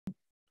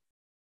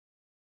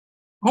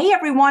Hey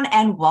everyone,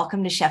 and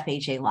welcome to Chef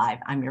AJ Live.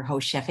 I'm your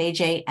host, Chef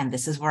AJ, and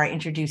this is where I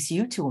introduce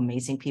you to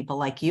amazing people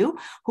like you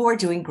who are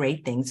doing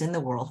great things in the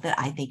world that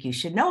I think you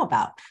should know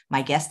about.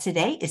 My guest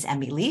today is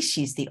Emilia.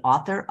 She's the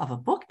author of a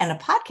book and a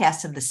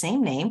podcast of the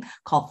same name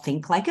called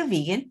Think Like a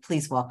Vegan.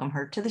 Please welcome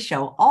her to the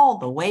show all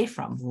the way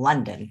from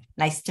London.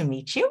 Nice to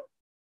meet you.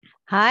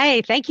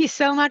 Hi, thank you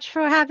so much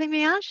for having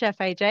me on, Chef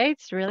AJ.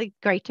 It's really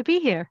great to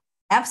be here.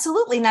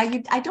 Absolutely. Now,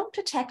 I don't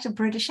detect a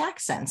British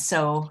accent,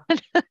 so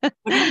what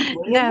are you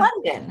doing in No,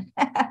 London?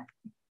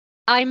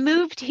 I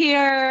moved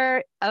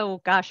here,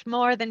 oh gosh,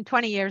 more than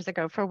 20 years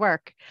ago for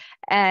work.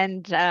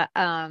 And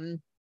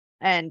and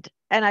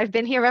I've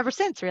been here ever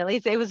since,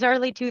 really. It was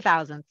early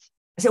 2000s.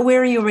 So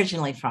where are you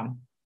originally from?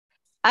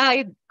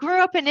 I grew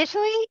up in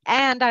Italy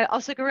and I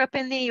also grew up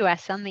in the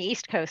US on the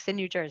East Coast in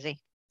New Jersey.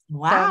 So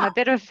Wow.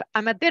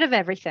 I'm a bit of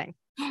everything.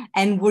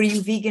 And were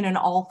you vegan in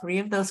all three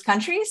of those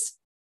countries?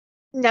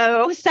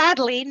 No,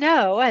 sadly,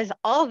 no. As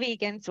all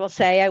vegans will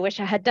say, I wish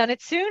I had done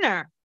it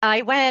sooner.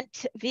 I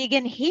went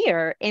vegan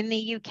here in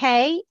the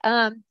UK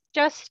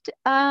just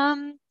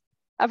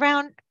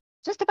around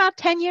just about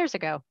 10 years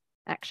ago,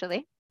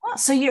 actually. Oh,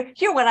 so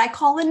you're what I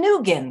call a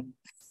Nugan.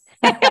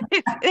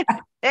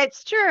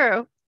 It's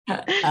true.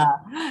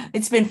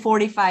 It's been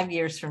 45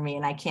 years for me,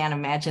 and I can't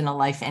imagine a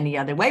life any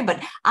other way.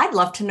 But I'd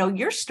love to know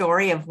your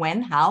story of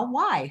when, how,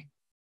 why.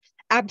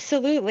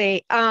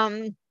 Absolutely.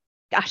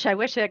 Gosh, I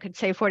wish I could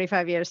say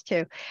 45 years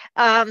too.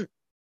 Um,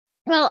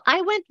 well,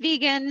 I went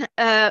vegan.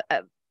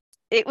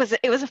 It was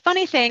a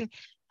funny thing.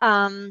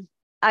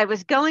 I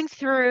was going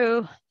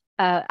through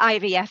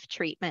IVF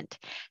treatment,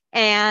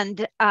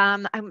 and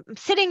I'm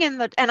sitting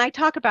and I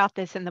talk about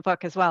this in the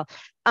book as well.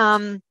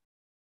 Um,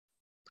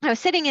 I was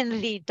sitting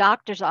in the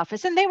doctor's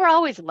office, and they were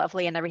always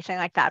lovely and everything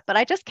like that. But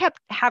I just kept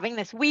having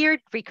this weird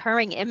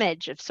recurring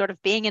image of sort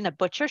of being in a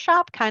butcher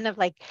shop, kind of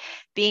like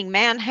being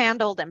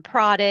manhandled and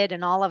prodded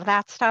and all of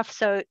that stuff.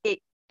 So I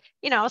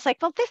was like,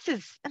 well,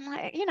 I'm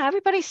like,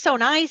 everybody's so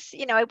nice.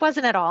 It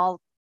wasn't at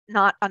all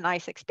not a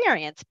nice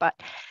experience, but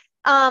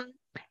um,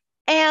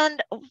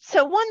 and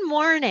so one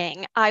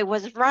morning I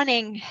was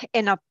running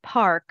in a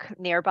park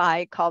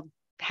nearby called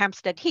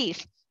Hampstead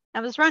Heath. I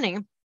was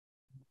running,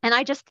 and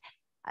I just,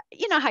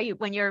 how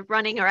when you're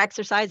running or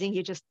exercising,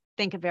 you just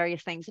think of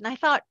various things. And I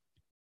thought,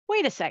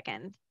 wait a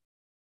second,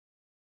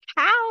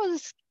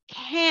 cows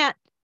can't,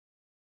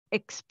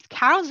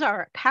 cows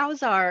are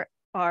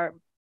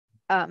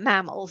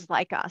mammals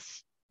like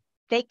us.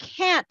 They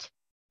can't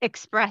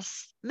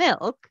express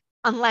milk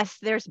unless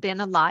there's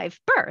been a live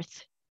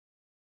birth.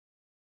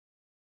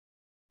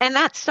 And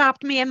that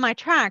stopped me in my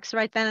tracks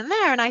right then and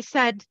there. And I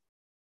said,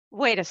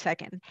 wait a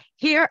second.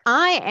 Here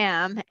I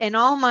am in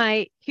all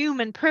my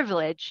human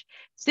privilege,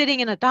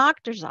 sitting in a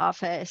doctor's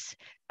office,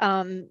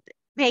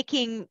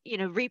 making,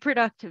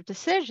 reproductive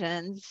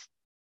decisions.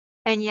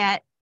 And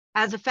yet,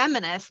 as a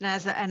feminist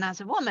and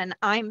as a woman,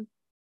 I'm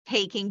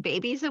taking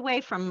babies away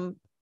from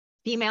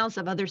females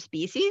of other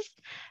species.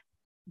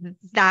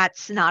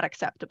 That's not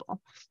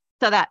acceptable.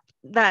 So that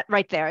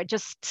right there, it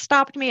just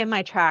stopped me in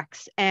my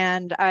tracks.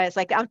 And I was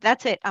like,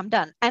 that's it, I'm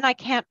done. And I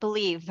can't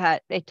believe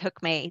that it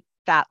took me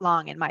that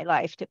long in my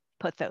life to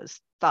put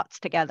those thoughts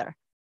together.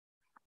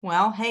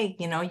 Well, hey,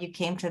 you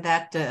came to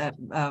that a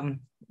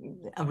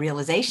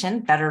realization.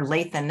 Better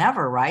late than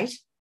never, right?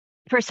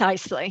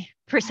 Precisely,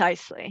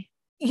 precisely.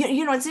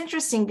 It's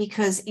interesting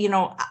because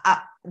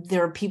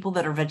there are people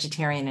that are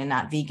vegetarian and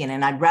not vegan,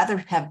 and I'd rather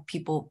have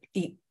people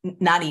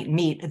not eat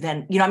meat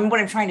than what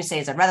I'm trying to say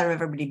is I'd rather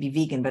have everybody be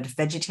vegan, but if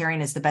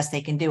vegetarian is the best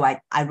they can do,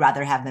 I'd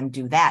rather have them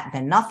do that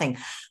than nothing.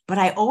 But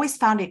I always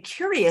found it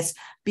curious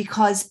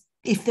because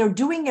if they're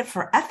doing it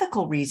for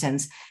ethical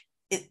reasons,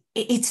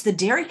 it's the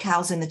dairy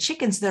cows and the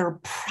chickens that are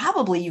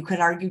probably, you could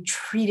argue,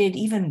 treated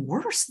even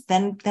worse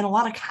than a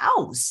lot of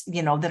cows,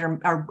 that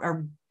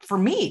are for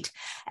meat.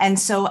 And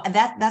so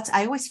that's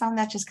I always found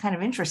that just kind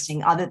of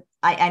interesting.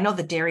 I know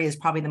that dairy is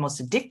probably the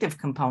most addictive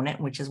component,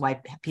 which is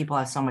why people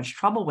have so much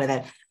trouble with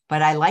it.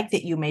 But I like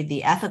that you made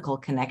the ethical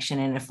connection.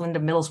 And if Linda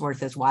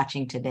Millsworth is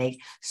watching today,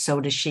 so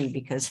does she,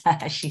 because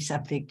she's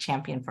a big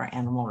champion for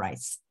animal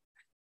rights.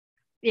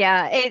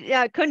 Yeah,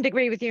 I couldn't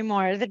agree with you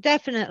more.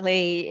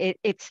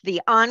 It's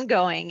the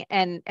ongoing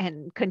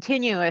and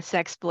continuous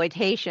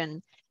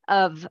exploitation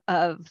of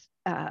of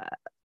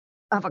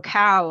a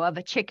cow, of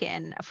a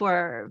chicken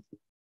for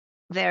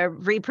their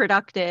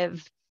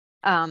reproductive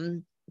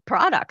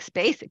products.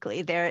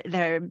 Basically,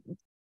 they're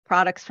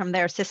products from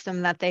their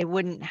system that they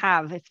wouldn't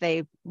have if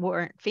they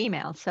weren't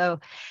female.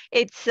 So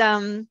it's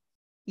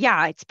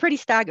yeah, it's pretty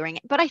staggering.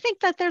 But I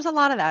think that there's a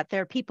lot of that.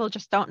 There, people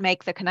just don't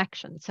make the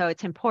connection. So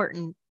it's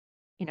important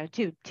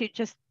to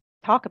just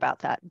talk about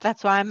that.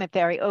 That's why I'm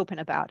very open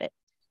about it.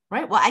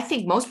 Right. Well, I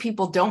think most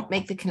people don't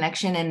make the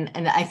connection,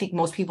 and I think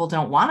most people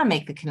don't want to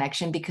make the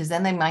connection because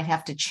then they might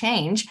have to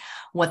change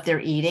what they're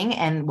eating,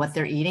 and what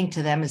they're eating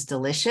to them is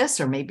delicious,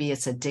 or maybe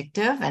it's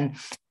addictive. And,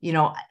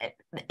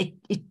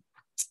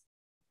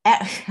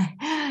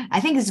 I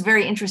think it's a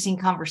very interesting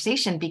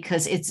conversation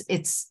because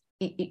it's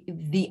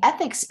the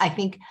ethics, I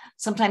think,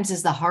 sometimes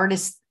is the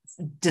hardest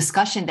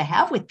discussion to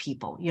have with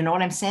people. You know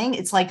what I'm saying?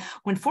 It's like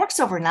when Forks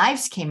Over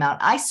Knives came out,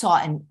 I saw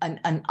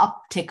an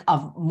uptick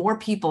of more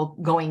people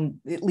going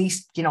at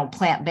least,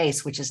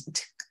 plant-based, which is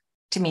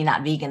to me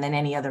not vegan than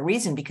any other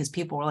reason, because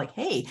people were like,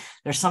 hey,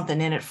 there's something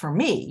in it for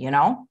me,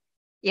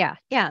 Yeah,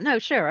 no,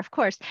 sure, of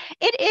course.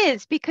 It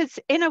is, because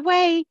in a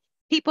way,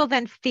 people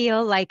then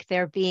feel like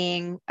they're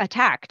being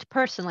attacked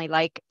personally,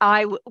 like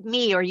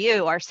me or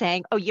you are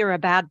saying, oh, you're a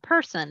bad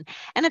person.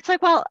 And it's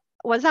like, well,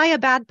 was I a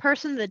bad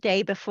person the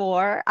day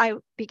before I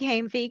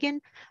became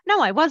vegan?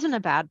 No, I wasn't a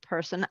bad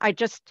person. I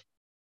just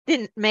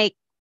didn't make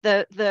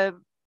the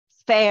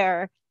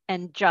fair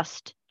and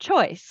just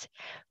choice.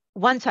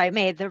 Once I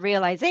made the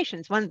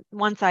realizations,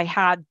 once I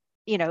had,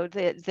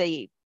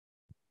 the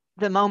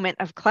moment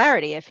of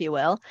clarity, if you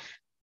will,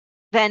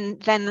 then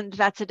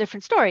that's a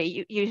different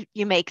story.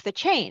 You make the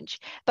change.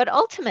 But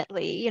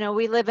ultimately,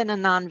 we live in a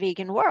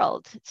non-vegan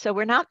world. So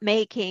we're not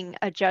making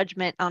a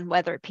judgment on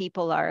whether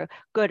people are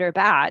good or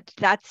bad.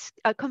 That's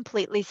a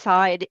completely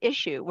side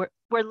issue.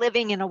 We're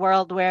living in a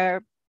world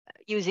where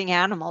using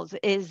animals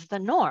is the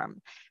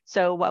norm.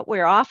 So what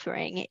we're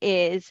offering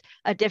is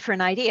a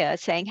different idea,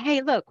 saying,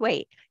 hey, look,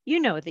 wait,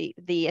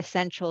 the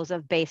essentials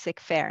of basic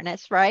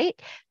fairness, right?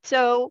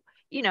 So,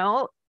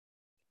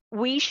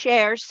 we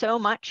share so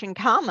much in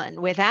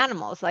common with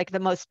animals, like the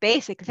most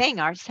basic thing,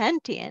 our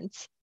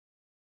sentience.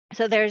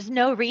 So there's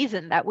no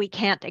reason that we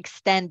can't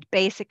extend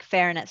basic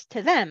fairness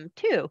to them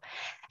too.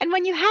 And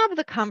when you have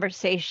the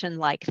conversation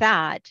like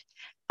that,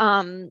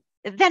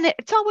 then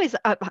it's always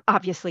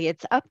obviously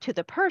it's up to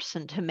the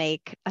person to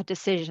make a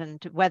decision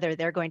to whether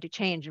they're going to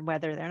change and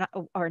whether they're not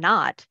or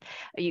not.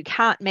 You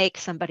can't make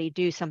somebody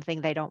do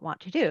something they don't want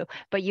to do,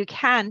 but you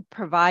can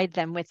provide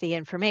them with the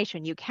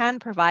information. You can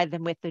provide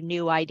them with the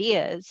new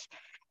ideas,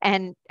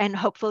 and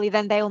hopefully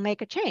then they'll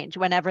make a change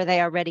whenever they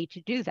are ready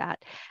to do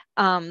that.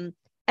 And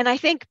I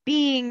think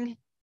being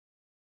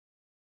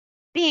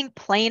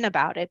plain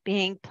about it,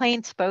 being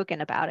plain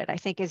spoken about it, I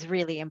think is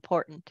really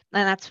important.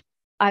 And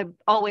I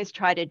always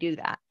try to do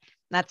that.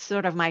 That's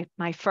sort of my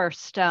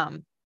first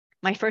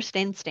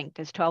instinct,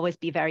 is to always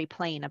be very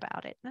plain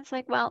about it. And it's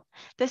like, well,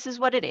 this is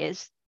what it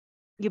is.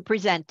 You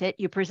present it,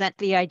 you present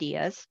the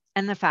ideas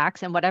and the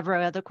facts and whatever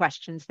other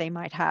questions they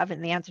might have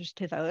and the answers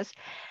to those.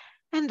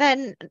 And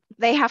then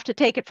they have to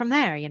take it from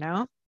there,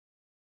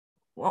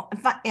 Well,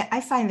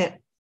 I find that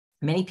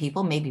many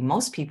people, maybe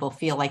most people,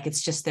 feel like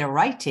it's just their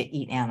right to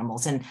eat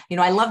animals. And,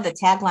 I love the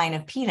tagline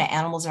of PETA: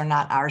 animals are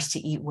not ours to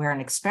eat, wear, and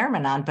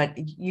experiment on. But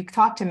you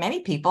talk to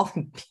many people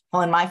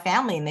in my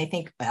family, and they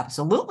think,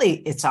 absolutely,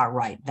 it's our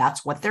right.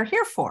 That's what they're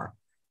here for.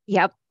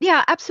 Yep.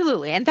 Yeah,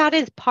 absolutely. And that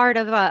is part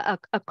of a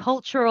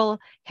cultural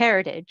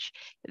heritage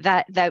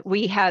that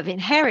we have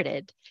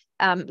inherited.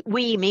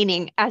 We,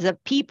 meaning as a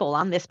people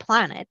on this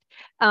planet,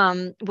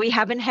 we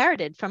have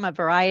inherited from a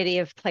variety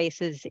of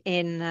places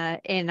in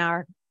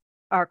our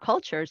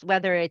cultures,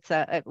 whether it's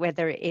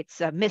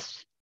a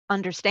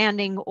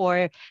misunderstanding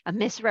or a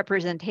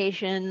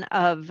misrepresentation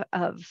of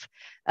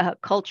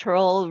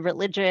cultural,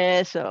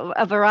 religious,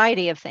 a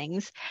variety of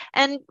things,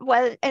 and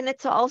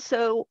it's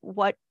also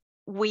what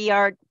we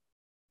are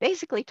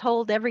basically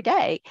told every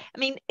day. I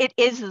mean, it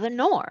is the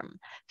norm.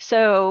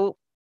 So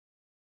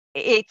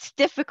it's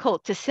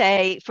difficult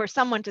for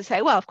someone to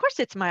say, well, of course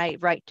it's my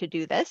right to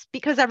do this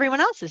because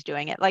everyone else is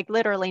doing it, like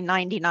literally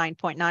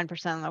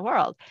 99.9% of the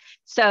world.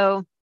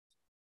 So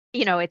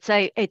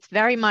it's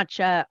very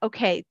much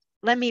okay,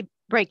 let me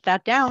break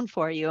that down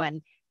for you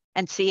and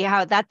see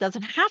how that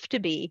doesn't have to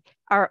be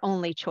our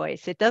only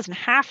choice. It doesn't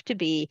have to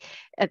be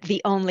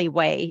the only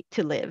way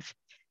to live.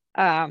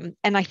 And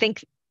I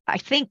think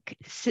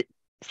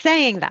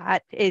saying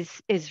that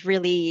is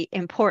really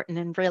important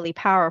and really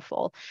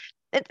powerful.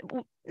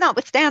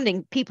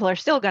 Notwithstanding, people are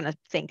still going to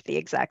think the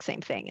exact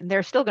same thing, and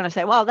they're still going to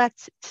say, well,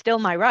 that's still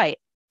my right.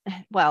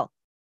 Well,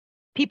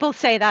 people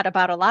say that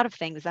about a lot of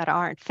things that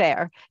aren't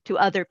fair to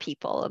other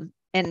people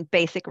and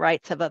basic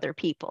rights of other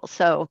people.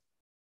 So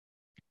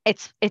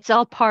it's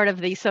all part of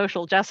the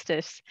social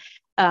justice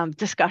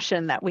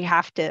discussion that we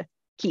have to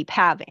keep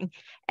having.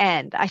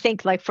 And I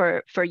think, like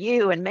for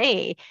you and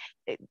me,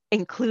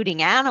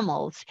 including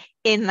animals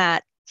in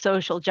that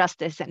social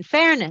justice and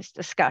fairness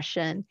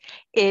discussion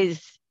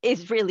is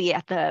really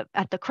at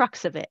the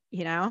crux of it,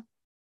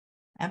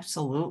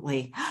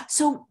 Absolutely.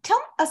 So tell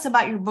us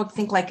about your book,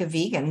 Think Like a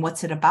Vegan.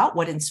 What's it about?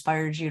 What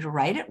inspired you to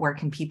write it? Where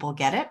can people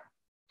get it?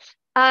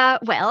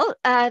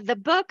 The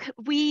book,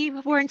 we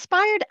were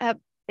inspired.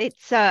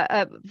 It's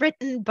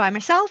written by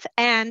myself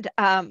and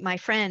my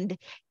friend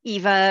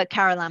Eva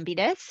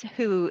Karalambides,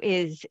 who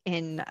is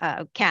in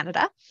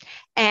Canada,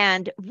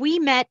 and we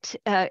met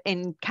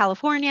in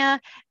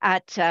California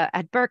at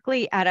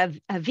Berkeley at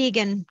a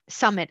vegan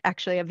summit,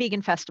 actually a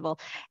vegan festival.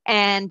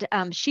 And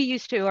she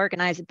used to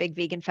organize a big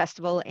vegan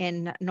festival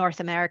in North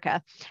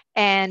America,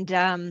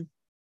 and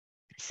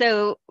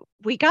so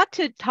we got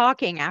to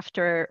talking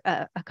after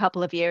a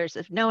couple of years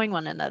of knowing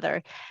one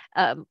another,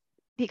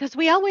 because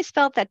we always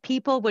felt that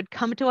people would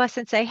come to us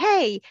and say,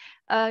 hey,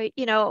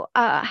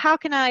 how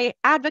can I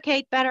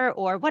advocate better?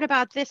 Or what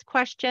about this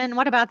question?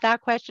 What about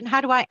that question?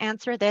 How do I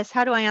answer this?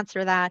 How do I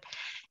answer that?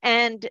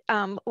 And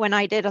when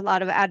I did a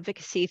lot of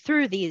advocacy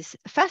through these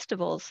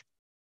festivals,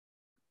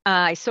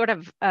 I sort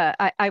of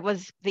I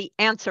was the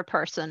answer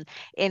person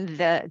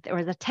there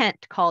was a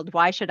tent called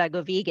 "Why Should I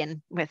Go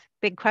Vegan?" with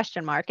big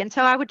question mark, and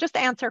so I would just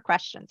answer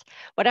questions.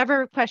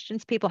 Whatever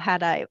questions people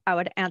had, I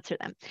would answer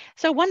them.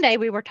 So one day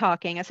we were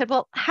talking. I said,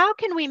 "Well, how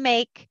can we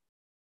make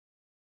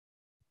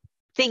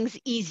things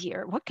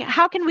easier?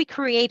 How can we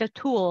create a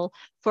tool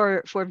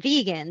for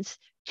vegans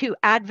to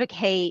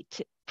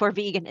advocate for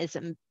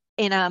veganism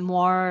in a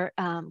more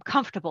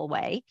comfortable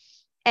way?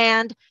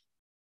 And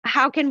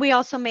how can we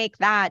also make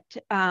that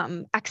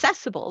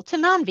accessible to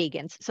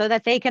non-vegans so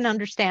that they can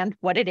understand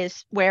what it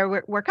is,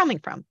 where we're coming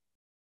from?"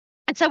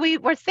 And so we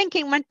were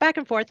thinking, went back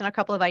and forth on a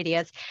couple of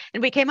ideas,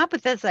 and we came up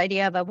with this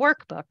idea of a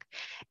workbook.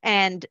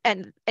 And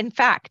in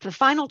fact, the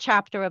final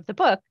chapter of the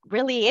book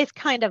really is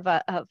kind of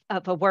a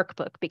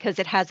workbook, because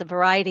it has a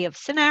variety of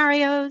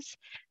scenarios.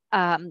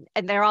 And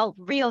they're all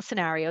real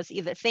scenarios,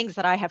 either things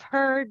that I have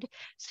heard,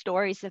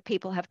 stories that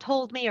people have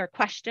told me, or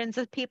questions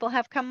that people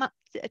have come up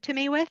to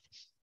me with.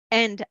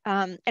 And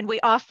we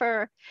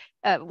offer,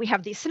 we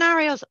have these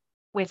scenarios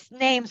with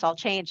names all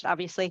changed,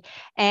 obviously,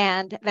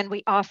 and then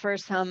we offer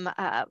some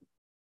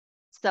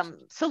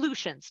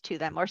solutions to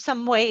them, or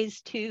some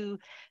ways to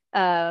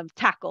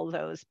tackle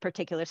those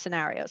particular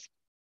scenarios.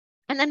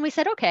 And then we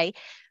said, okay,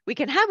 we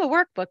can have a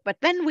workbook, but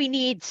then we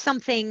need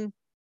something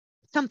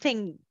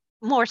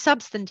more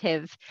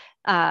substantive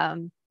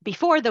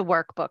before the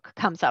workbook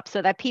comes up,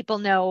 so that people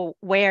know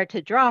where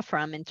to draw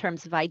from in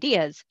terms of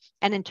ideas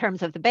and in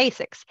terms of the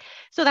basics.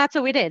 So that's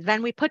what we did.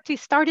 Then we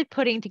started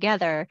putting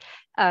together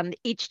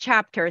each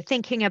chapter,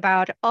 thinking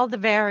about all the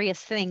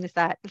various things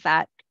that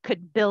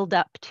could build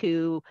up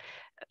to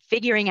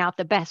figuring out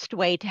the best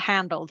way to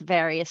handle the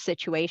various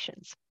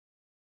situations.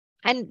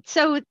 And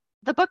so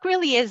the book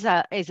really is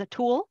a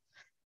tool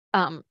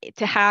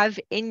to have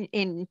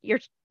in your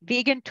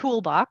vegan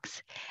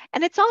toolbox.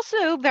 And it's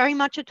also very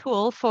much a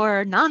tool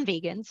for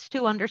non-vegans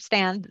to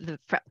understand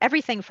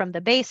everything from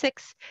the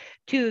basics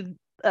to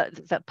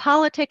the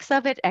politics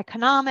of it,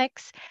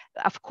 economics.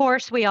 Of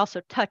course, we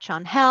also touch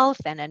on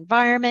health and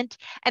environment,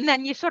 and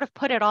then you sort of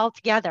put it all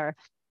together,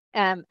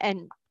 and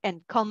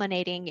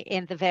culminating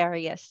in the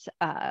various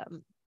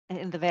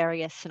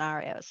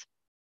scenarios.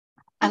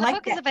 And the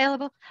book is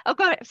available. Oh,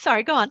 go ahead.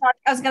 Sorry, go on.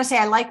 I was going to say,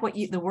 I like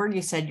the word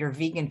you said, your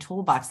vegan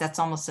toolbox. That's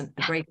almost a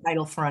great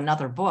title for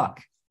another book.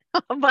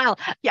 Well,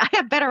 yeah, I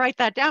had better write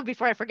that down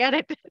before I forget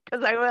it,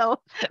 because I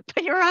will.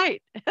 But you're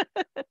right.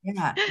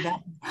 Yeah.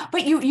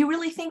 But you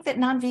really think that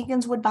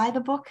non-vegans would buy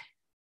the book?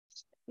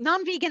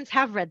 Non-vegans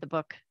have read the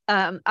book,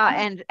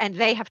 and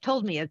they have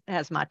told me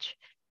as much.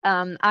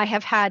 I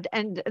have had,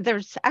 and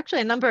there's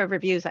actually a number of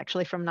reviews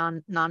actually from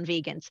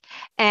non-vegans,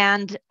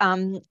 and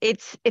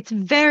it's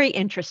very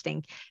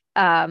interesting.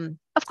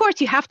 Of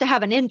course, you have to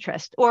have an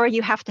interest, or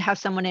you have to have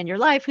someone in your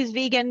life who's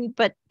vegan,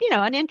 but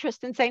an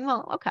interest in saying,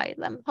 well, okay,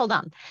 hold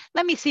on,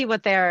 let me see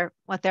what they're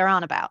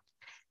on about.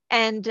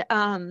 And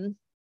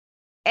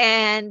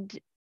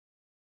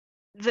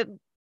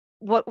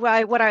what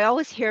I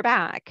always hear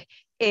back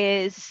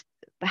is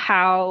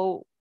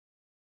how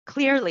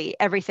clearly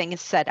everything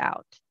is set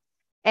out,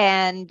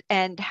 and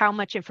how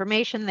much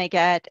information they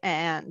get,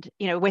 and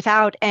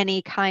without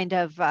any kind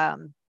of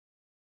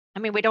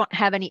we don't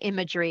have any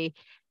imagery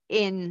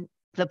in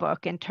the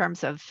book in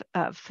terms of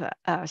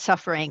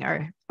suffering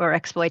or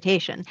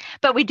exploitation,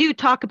 but we do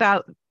talk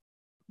about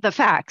the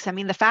facts.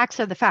 The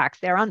facts are the facts.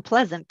 They're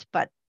unpleasant,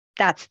 but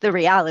that's the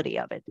reality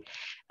of it.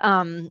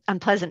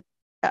 Unpleasant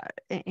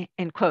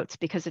in quotes,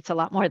 because it's a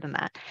lot more than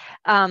that.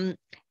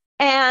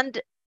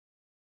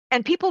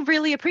 And people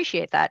really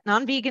appreciate that.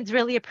 Non-vegans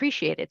really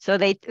appreciate it. So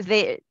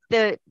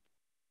the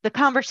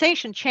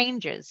conversation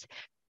changes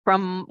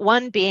from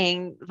one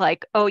being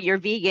like, oh, you're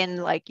vegan,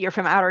 like you're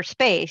from outer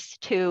space,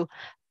 to,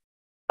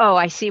 oh,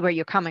 I see where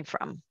you're coming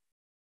from.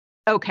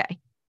 Okay,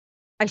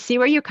 I see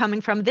where you're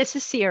coming from. This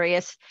is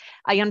serious.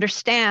 I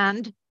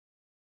understand.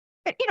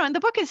 And the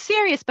book is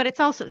serious, but it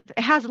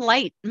has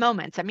light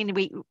moments.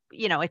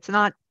 It's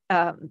not,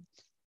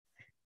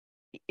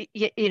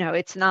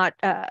 it's not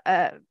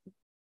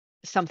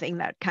something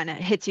that kind of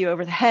hits you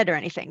over the head or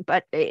anything,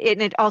 but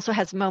it also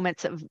has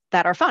moments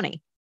that are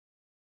funny.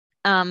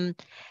 And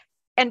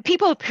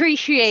people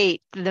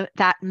appreciate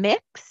that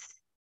mix,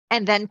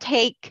 and then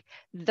take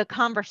the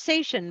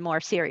conversation more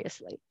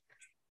seriously.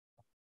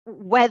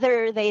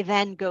 Whether they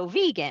then go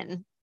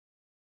vegan,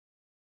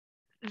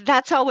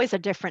 that's always a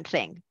different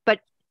thing. But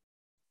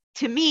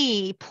to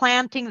me,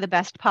 planting the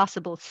best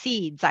possible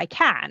seeds I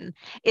can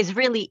is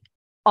really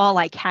all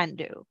I can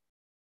do.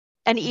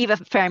 And Eva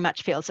very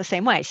much feels the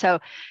same way. So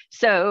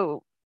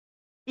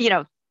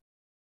you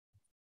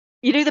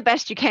do the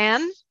best you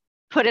can,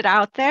 put it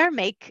out there,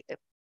 make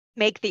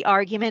the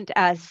argument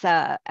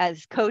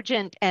as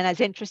cogent and as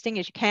interesting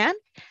as you can,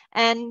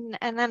 and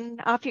then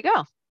off you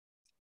go.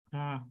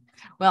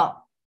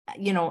 Well,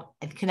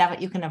 it could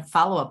have, you can have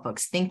follow-up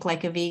books, Think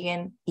Like a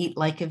Vegan, Eat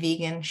Like a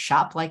Vegan,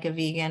 Shop Like a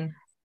Vegan.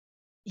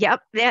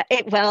 Yep. Yeah.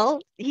 It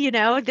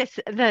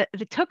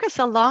took us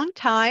a long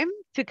time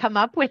to come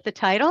up with the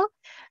title,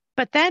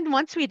 but then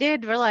once we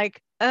did, we're like,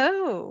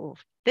 oh,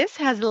 this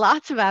has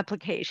lots of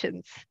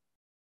applications.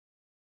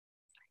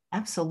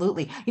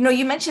 Absolutely.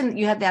 You mentioned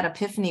you had that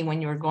epiphany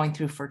when you were going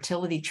through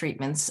fertility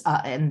treatments,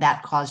 and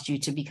that caused you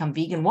to become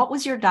vegan. What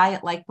was your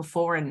diet like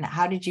before, and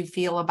how did you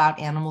feel about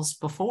animals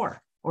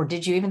before? Or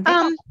did you even think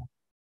about Um,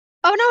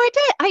 oh no,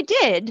 I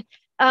did.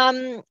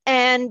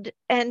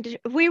 And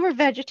we were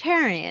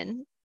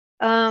vegetarian.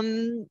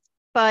 Um,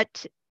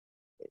 but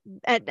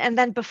and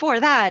then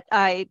before that,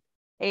 I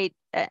ate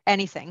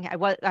anything. I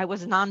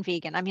was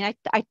non-vegan. I mean,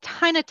 I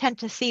kind of tend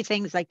to see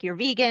things like you're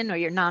vegan or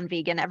you're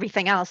non-vegan.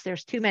 Everything else,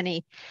 there's too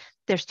many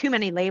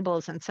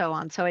labels and so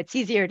on. So it's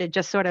easier to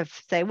just sort of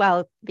say,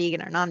 well,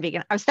 vegan or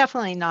non-vegan. I was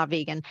definitely not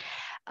vegan.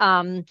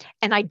 And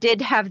I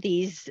did have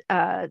these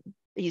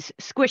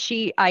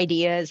squishy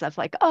ideas of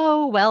like,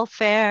 oh,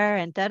 welfare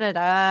and da da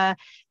da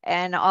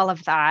and all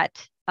of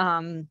that.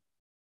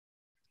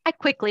 I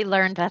quickly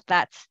learned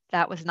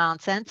that was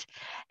nonsense.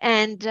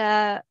 And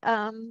I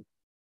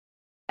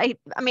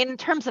mean, in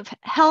terms of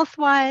health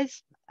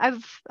wise,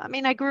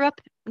 I grew up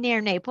near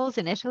Naples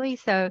in Italy,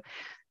 so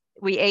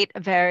we ate a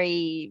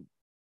very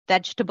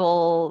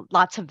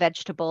lots of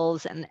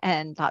vegetables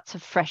and lots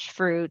of fresh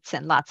fruits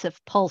and lots of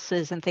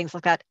pulses and things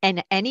like that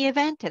in any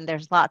event. And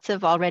there's lots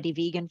of already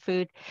vegan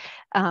food,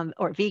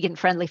 or vegan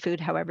friendly food,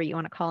 however you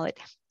want to call it,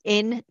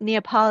 in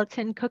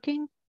Neapolitan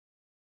cooking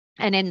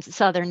and in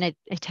Southern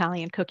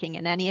Italian cooking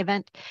in any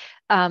event.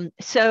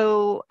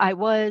 So I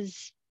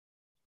was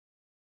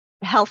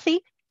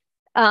healthy,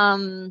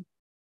 um,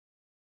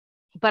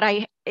 but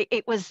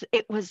it was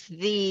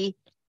the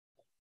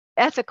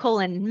ethical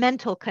and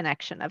mental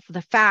connection of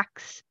the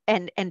facts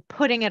and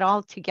putting it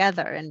all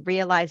together and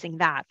realizing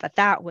that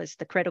was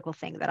the critical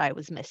thing that I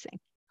was missing.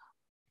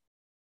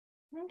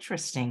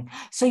 Interesting.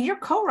 So your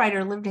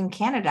co-writer lived in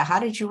Canada. How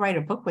did you write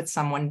a book with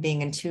someone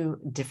being in two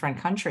different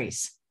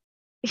countries?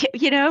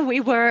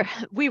 We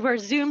were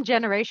Zoom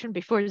generation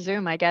before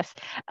Zoom, I guess.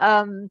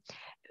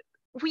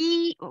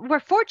 We were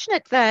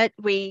fortunate that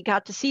we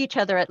got to see each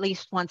other at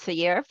least once a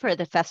year for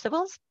the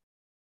festivals,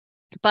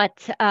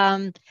 but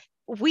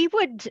we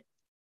would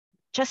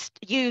just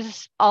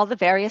use all the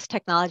various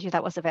technology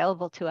that was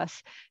available to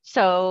us.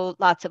 So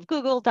lots of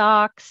Google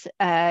Docs,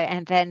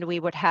 and then we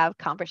would have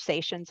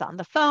conversations on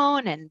the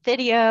phone and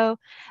video,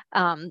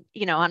 on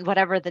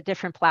whatever the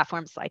different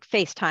platforms like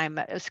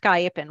FaceTime,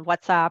 Skype, and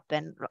WhatsApp,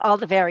 and all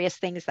the various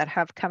things that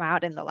have come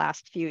out in the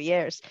last few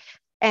years.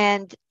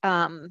 And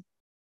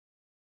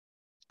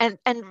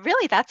and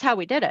really, that's how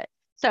we did it.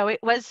 So it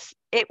was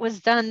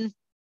done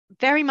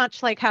very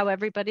much like how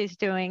everybody's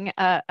doing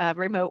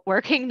remote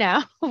working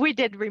now. We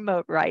did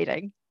remote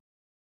writing.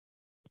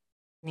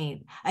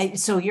 Neat.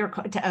 So your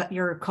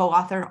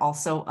co-author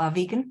also a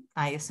vegan,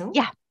 I assume?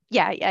 Yeah,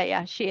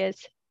 yeah. She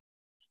is.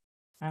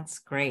 That's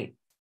great.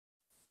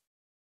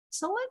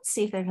 So let's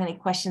see if there's any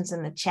questions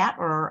in the chat,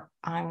 or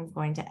I'm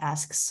going to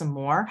ask some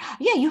more.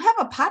 Yeah, you have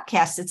a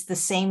podcast. It's the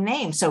same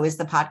name. So is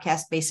the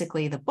podcast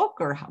basically the book,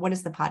 or what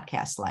is the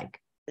podcast like?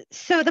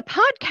 So the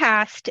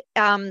podcast,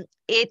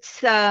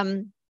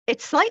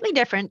 it's slightly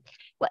different.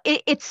 Well,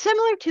 it's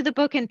similar to the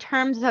book in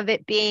terms of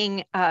it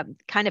being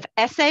kind of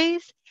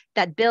essays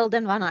that build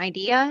in one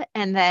idea,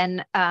 and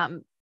then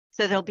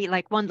so there'll be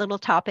like one little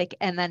topic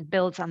and then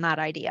builds on that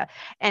idea,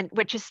 and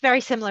which is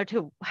very similar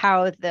to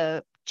how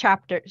the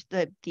chapters,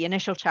 the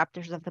initial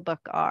chapters of the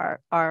book are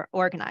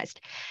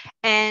organized.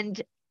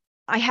 And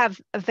I have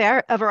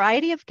a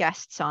variety of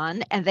guests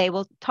on, and they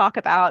will talk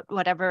about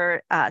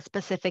whatever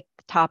specific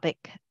topic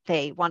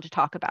they want to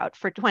talk about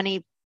for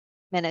 20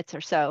 minutes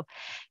or so.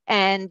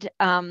 And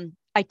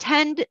I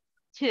tend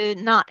to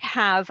not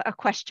have a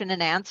question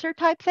and answer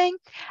type thing.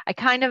 I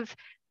kind of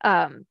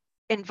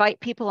invite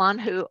people on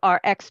who are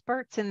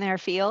experts in their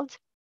field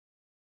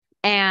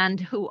and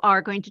who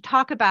are going to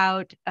talk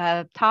about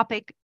a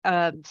topic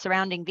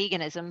surrounding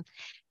veganism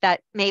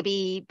that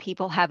maybe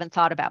people haven't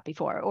thought about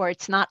before, or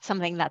it's not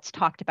something that's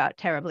talked about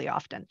terribly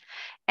often.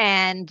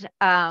 And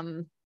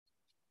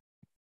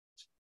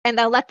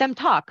they'll let them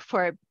talk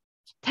for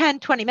 10,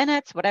 20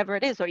 minutes, whatever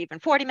it is, or even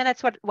 40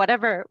 minutes,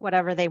 whatever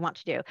they want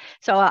to do.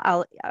 So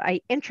I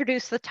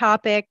introduce the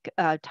topic,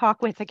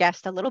 talk with the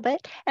guest a little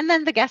bit, and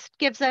then the guest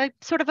gives a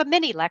sort of a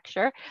mini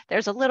lecture.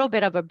 There's a little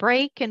bit of a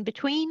break in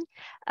between,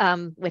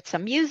 with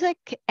some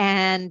music,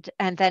 and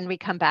then we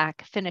come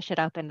back, finish it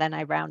up, and then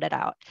I round it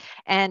out.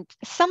 And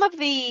some of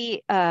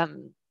the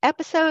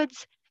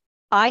episodes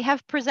I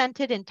have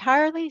presented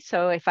entirely.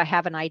 So if I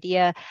have an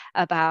idea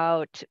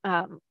about,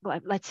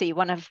 let's see,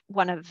 one of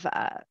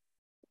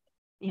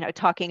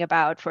talking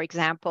about, for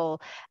example,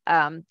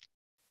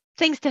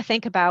 things to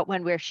think about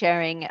when we're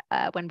sharing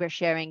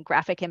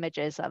graphic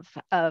images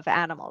of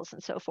animals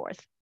and so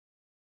forth.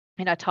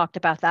 And I talked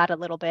about that a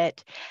little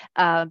bit,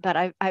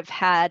 but I've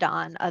had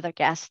on other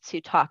guests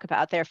who talk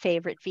about their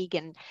favorite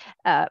vegan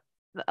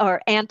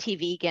or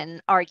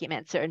anti-vegan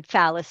arguments or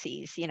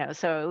fallacies,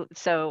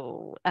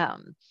 so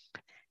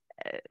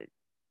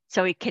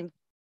it can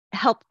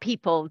help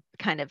people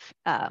kind of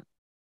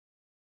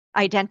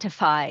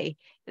identify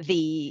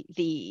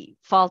the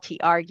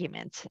faulty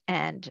arguments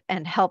and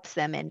helps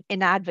them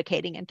in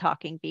advocating and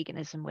talking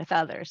veganism with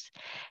others.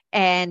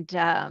 And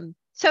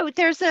so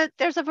there's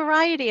a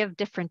variety of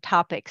different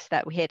topics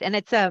that we hit, and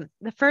it's the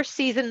first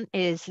season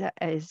is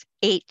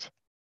 8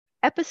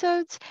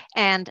 episodes,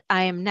 and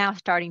I am now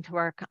starting to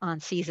work on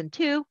season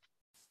 2,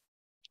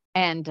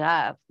 and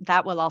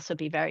that will also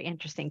be very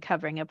interesting,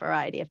 covering a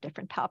variety of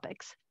different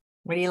topics.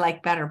 What do you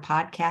like better,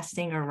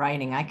 podcasting or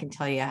writing? I can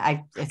tell you,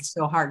 it's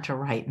so hard to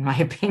write, in my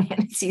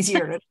opinion. It's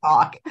easier to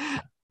talk.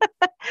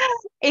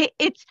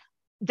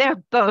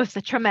 They're both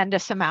a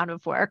tremendous amount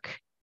of work.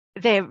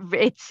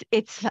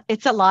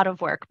 It's a lot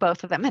of work,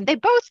 both of them, and they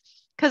both,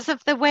 because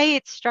of the way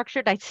it's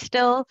structured, I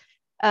still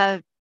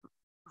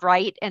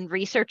write and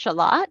research a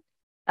lot.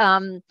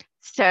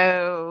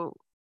 So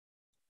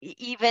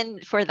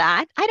even for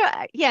that,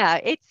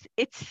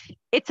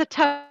 it's a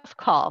tough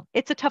call.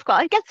 It's a tough call.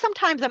 I guess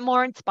sometimes I'm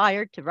more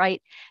inspired to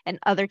write, and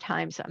other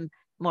times I'm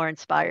more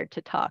inspired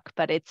to talk,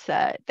 but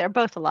they're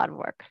both a lot of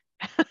work.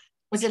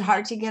 Was it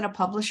hard to get a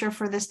publisher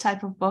for this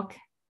type of book?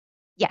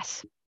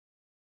 Yes,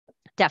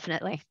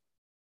 definitely.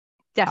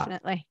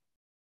 Definitely.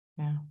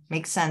 Yeah,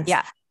 makes sense.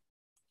 Yeah.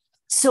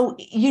 So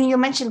you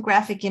mentioned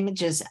graphic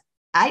images.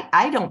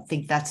 I don't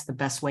think that's the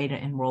best way to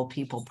enroll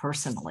people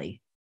personally.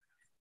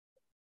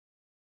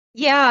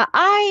 Yeah,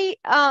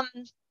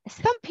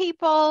 some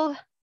people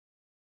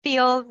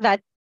feel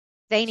that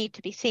they need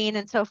to be seen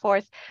and so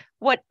forth.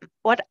 What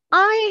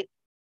I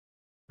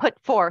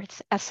put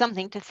forth as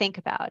something to think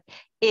about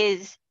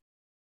is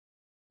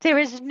there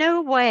is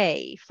no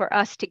way for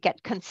us to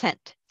get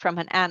consent from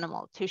an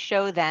animal to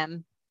show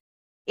them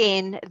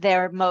in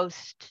their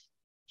most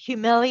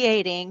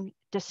humiliating,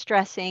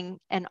 distressing,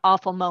 and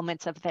awful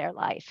moments of their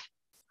life.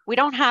 We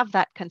don't have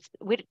that.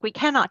 We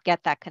cannot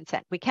get that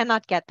consent. We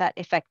cannot get that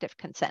effective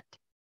consent.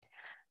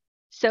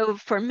 So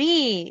for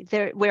me,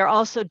 we're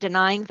also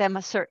denying them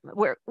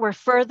we're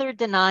further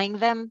denying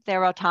them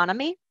their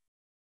autonomy.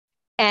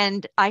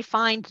 And I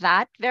find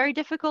that very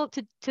difficult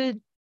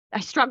I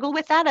struggle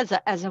with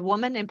that as a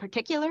woman in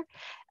particular.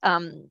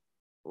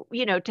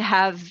 You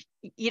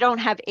don't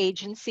have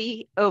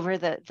agency over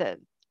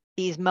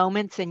these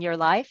moments in your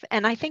life.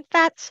 And I think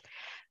that's,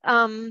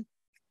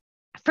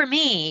 for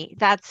me,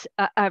 that's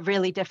a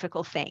really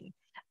difficult thing.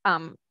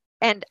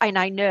 And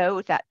I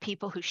know that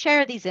people who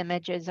share these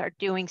images are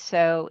doing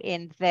so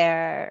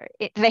they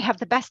have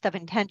the best of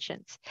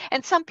intentions.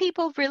 And some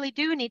people really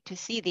do need to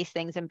see these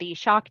things and be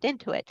shocked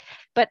into it.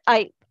 But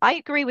I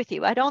agree with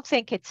you. I don't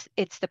think it's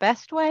the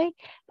best way,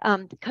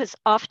 because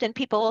often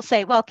people will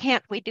say, well,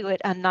 can't we do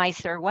it a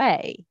nicer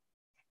way?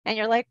 And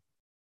you're like,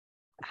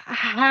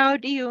 how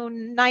do you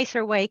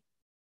nicer way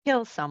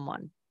kill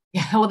someone?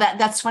 Yeah, well,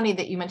 that's funny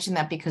that you mentioned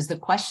that, because the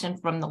question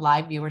from the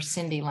live viewer,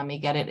 Cindy, let me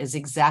get it, is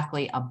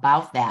exactly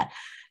about that.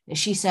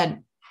 She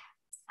said,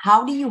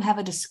 how do you have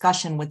a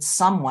discussion with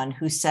someone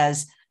who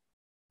says,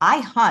 I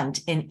hunt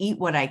and eat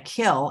what I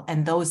kill,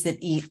 and those that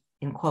eat,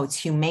 in quotes,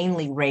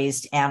 humanely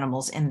raised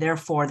animals, and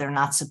therefore they're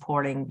not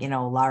supporting,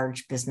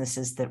 large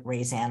businesses that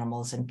raise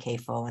animals and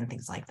CAFO and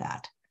things like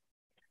that?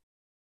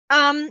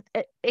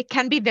 It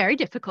can be very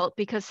difficult,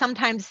 because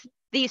sometimes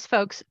these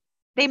folks,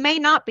 they may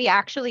not be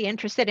actually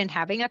interested in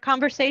having a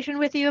conversation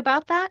with you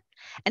about that.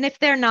 And if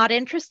they're not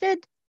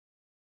interested,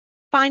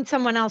 find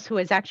someone else who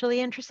is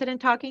actually interested in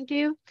talking to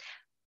you.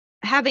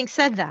 Having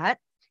said that,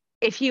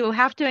 if you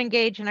have to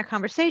engage in a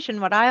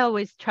conversation, what I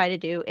always try to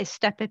do is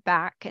step it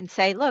back and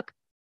say, look,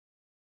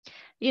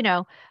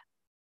 the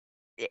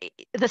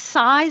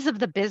size of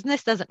the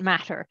business doesn't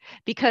matter,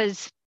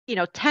 because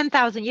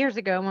 10,000 years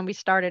ago, when we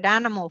started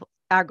animal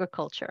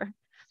agriculture,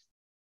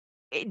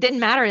 it didn't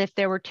matter if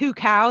there were 2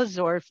 cows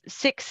or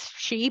 6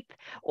 sheep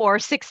or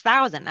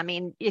 6,000. I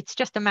mean, it's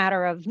just a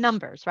matter of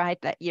numbers,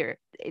 right?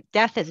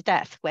 Death is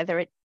death, whether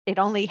it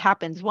only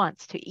happens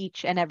once to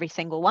each and every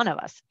single one of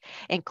us,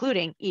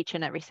 including each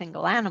and every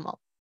single animal.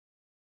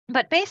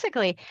 But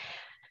basically,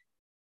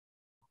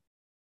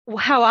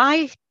 how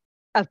I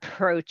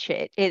approach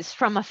it is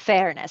from a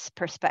fairness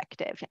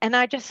perspective. And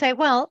I just say,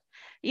 well,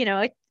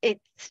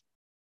 it's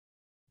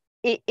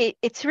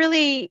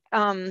really,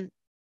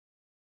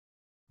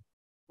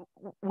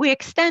 we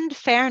extend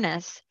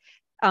fairness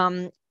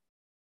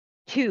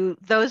to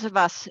those of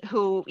us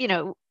who,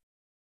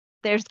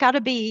 there's got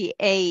to be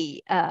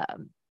a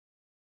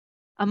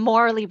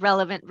morally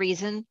relevant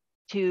reason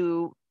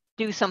to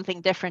do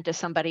something different to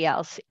somebody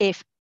else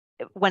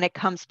when it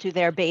comes to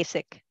their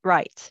basic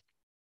rights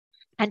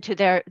and to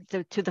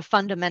the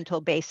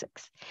fundamental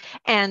basics.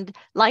 And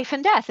life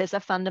and death is a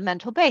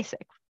fundamental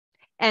basic.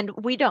 And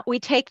we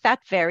take that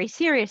very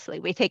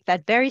seriously. We take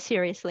that very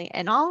seriously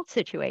in all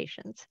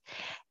situations.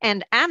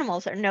 And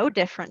animals are no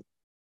different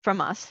from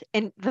us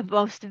in the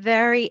most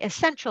very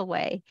essential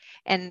way.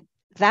 And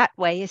that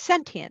way is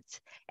sentience.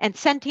 And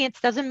sentience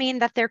doesn't mean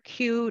that they're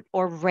cute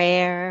or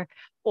rare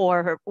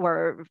or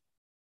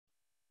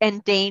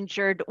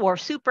endangered or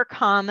super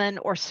common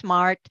or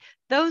smart.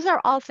 Those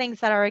are all things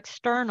that are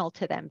external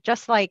to them,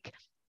 just like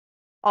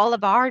all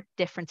of our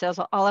differences,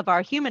 all of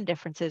our human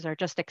differences are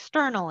just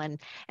external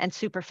and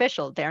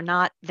superficial. They're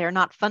not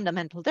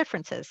fundamental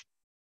differences.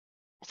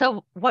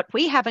 So what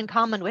we have in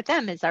common with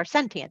them is our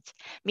sentience,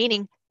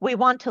 meaning we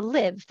want to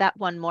live that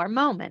one more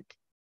moment.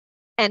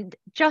 And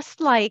just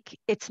like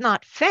it's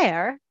not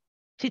fair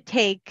to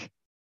take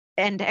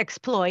and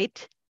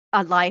exploit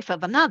a life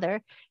of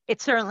another,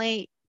 it's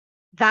certainly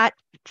that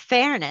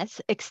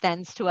fairness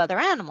extends to other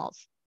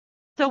animals.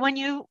 So when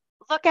you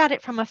look at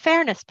it from a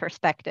fairness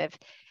perspective,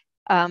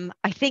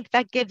 I think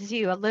that gives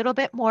you a little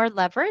bit more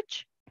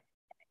leverage,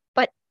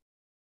 but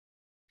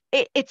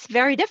it's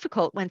very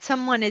difficult when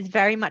someone is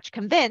very much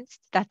convinced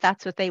that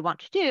that's what they want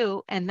to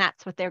do and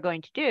that's what they're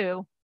going to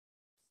do.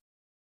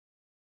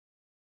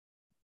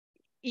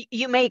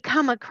 You may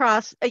come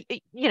across,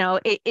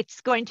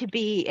 it's going to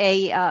be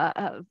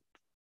a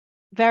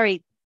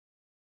very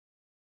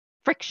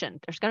friction.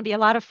 There's going to be a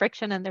lot of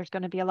friction and there's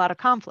going to be a lot of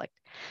conflict.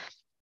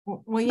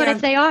 Well, but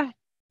if they are,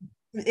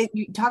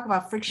 you talk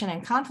about friction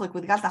and conflict.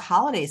 We've got the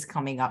holidays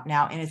coming up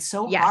now, and it's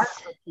so hard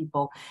for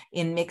people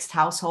in mixed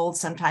households.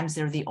 Sometimes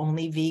they're the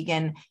only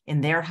vegan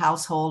in their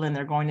household, and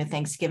they're going to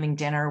Thanksgiving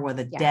dinner with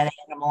a dead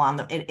animal on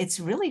the. It's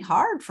really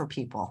hard for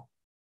people.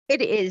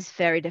 It is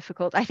very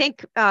difficult. I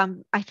think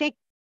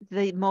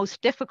the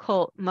most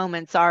difficult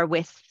moments are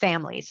with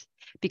families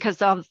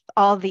because of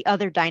all the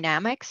other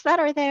dynamics that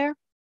are there,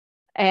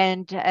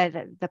 and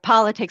the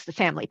politics, the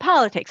family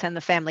politics, and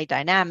the family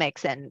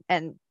dynamics,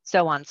 and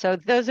so on. So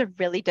those are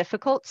really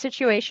difficult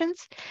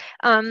situations.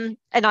 And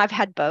I've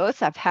had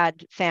both. I've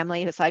had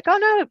family who's like, "Oh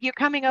no, you're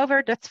coming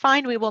over. That's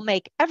fine. We will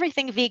make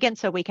everything vegan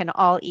so we can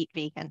all eat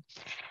vegan."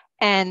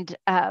 And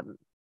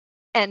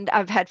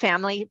I've had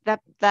family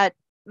that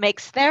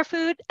makes their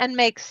food and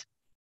makes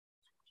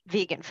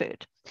vegan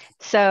food.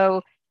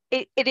 So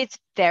it is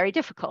very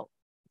difficult,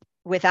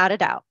 without a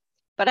doubt.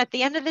 But at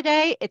the end of the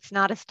day, it's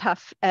not as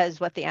tough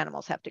as what the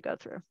animals have to go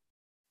through.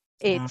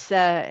 It's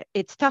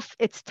tough.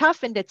 It's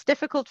tough and it's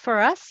difficult for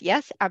us.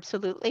 Yes,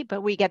 absolutely.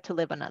 But we get to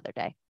live another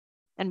day,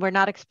 and we're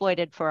not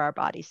exploited for our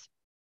bodies.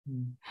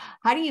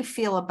 How do you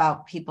feel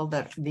about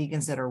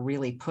vegans that are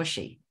really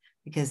pushy?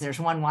 Because there's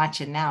one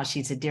watching now.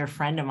 She's a dear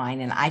friend of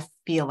mine, and I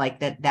feel like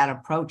that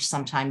approach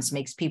sometimes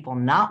makes people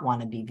not want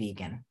to be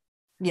vegan.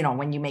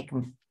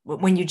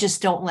 When you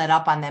just don't let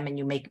up on them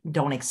and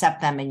don't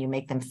accept them and you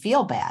make them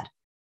feel bad.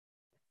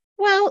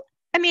 Well,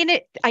 I mean,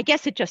 I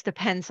guess it just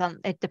depends on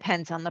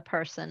the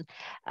person.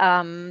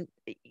 I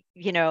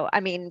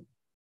mean,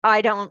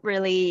 I don't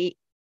really.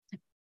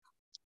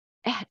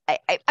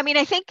 I mean,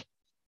 I think,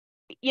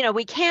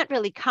 we can't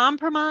really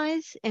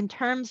compromise in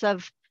terms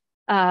of.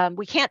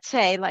 We can't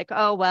say like,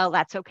 oh well,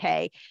 that's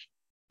okay,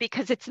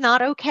 because it's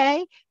not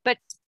okay. But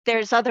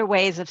there's other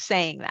ways of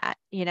saying that,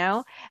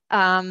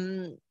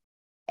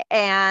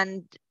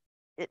 and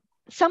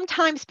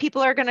sometimes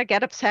people are going to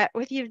get upset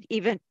with you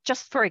even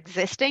just for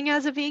existing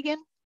as a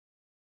vegan.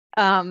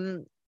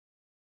 And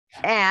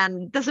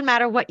doesn't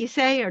matter what you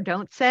say or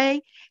don't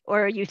say,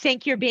 or you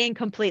think you're being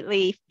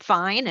completely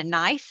fine and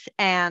nice,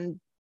 and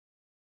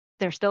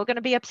they're still going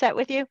to be upset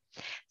with you.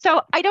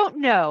 So I don't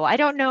know. I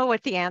don't know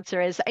what the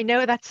answer is. I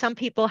know that some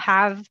people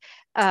have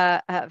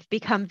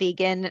become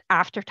vegan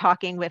after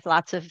talking with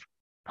lots of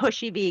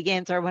pushy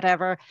vegans or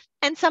whatever,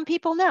 and some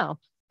people know.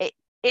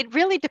 It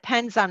really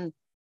depends on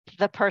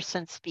the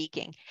person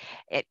speaking.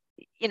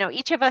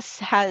 Each of us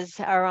has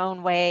our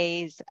own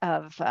ways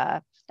of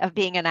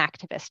being an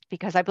activist,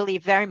 because I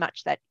believe very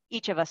much that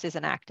each of us is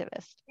an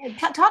activist.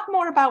 Talk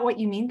more about what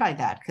you mean by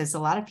that, because a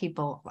lot of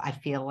people, I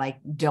feel like,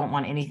 don't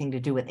want anything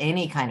to do with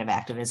any kind of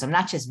activism,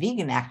 not just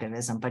vegan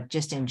activism, but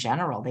just in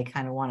general. They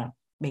kind of want to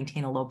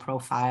maintain a low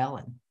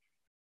profile.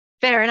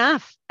 Fair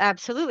enough.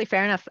 Absolutely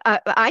fair enough.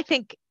 I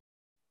think,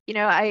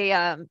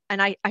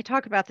 I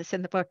talk about this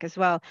in the book as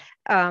well.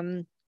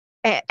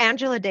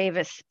 Angela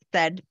Davis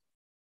said,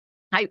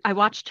 I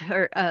watched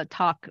her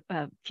talk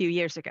a few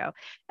years ago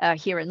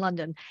here in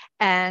London,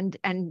 and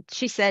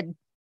she said,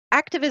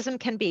 activism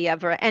can be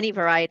any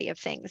variety of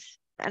things.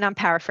 And I'm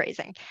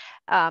paraphrasing.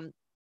 Not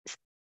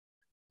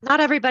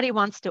everybody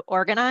wants to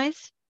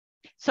organize.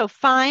 So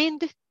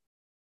find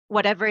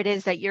whatever it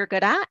is that you're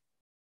good at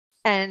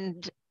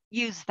and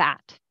use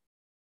that.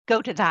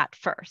 Go to that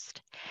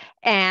first.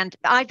 And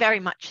I very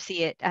much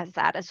see it as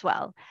that as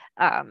well.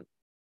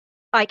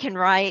 I can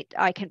write,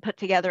 I can put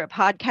together a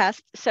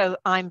podcast, so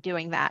I'm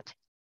doing that.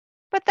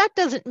 But that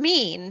doesn't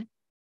mean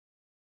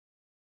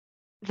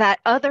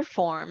that other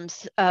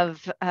forms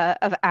of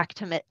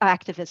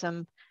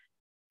activism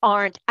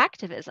aren't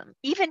activism.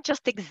 Even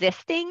just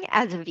existing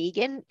as a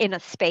vegan in a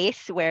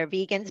space where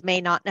vegans may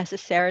not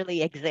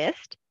necessarily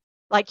exist,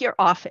 like your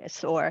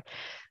office or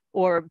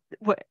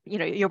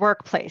your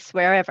workplace,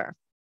 wherever.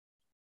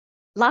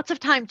 Lots of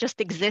time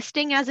just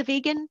existing as a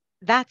vegan,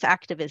 that's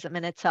activism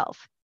in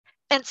itself.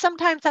 And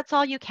sometimes that's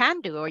all you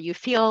can do or you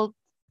feel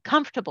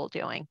comfortable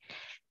doing.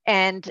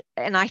 And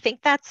I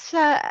think that's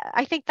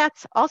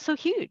also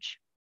huge.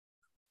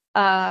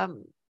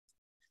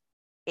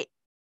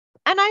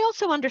 I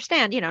also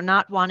understand,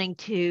 not wanting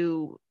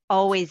to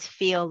always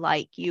feel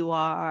like you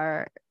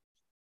are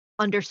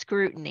under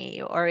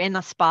scrutiny or in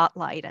a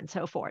spotlight and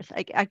so forth.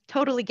 I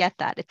totally get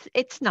that.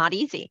 It's not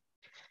easy.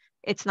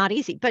 It's not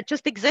easy, but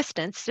just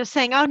existence, just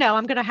saying, oh no,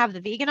 I'm going to have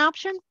the vegan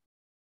option,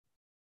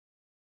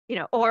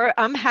 or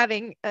I'm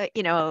having, a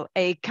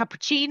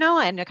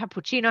cappuccino, and a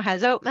cappuccino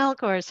has oat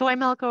milk or soy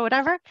milk or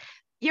whatever.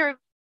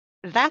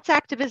 That's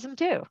activism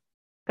too,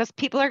 because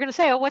people are going to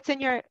say, oh, what's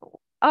in your,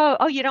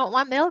 oh, you don't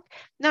want milk?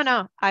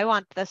 No, I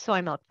want the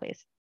soy milk,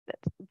 please.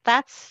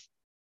 That's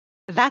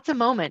a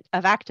moment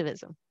of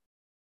activism.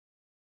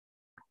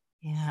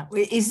 Yeah.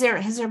 Has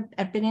there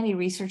been any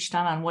research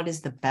done on what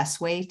is the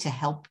best way to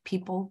help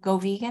people go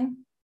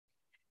vegan?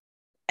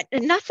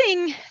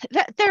 Nothing.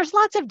 There's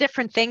lots of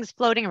different things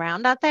floating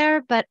around out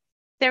there, but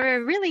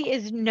there really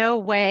is no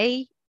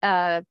way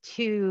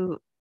to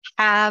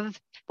have,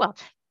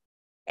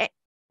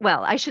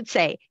 well, I should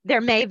say there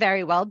may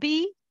very well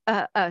be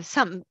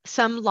some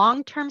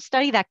long-term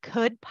study that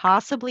could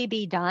possibly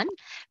be done,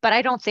 but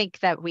I don't think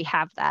that we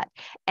have that.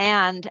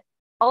 And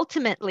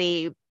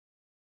ultimately,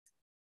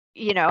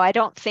 I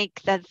don't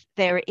think that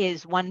there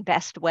is one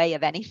best way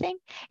of anything.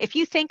 If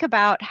you think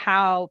about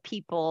how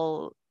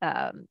people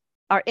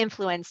are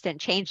influenced and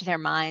change their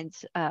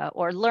minds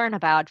or learn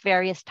about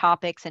various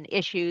topics and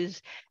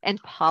issues and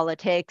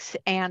politics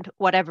and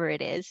whatever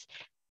it is,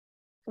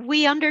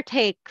 we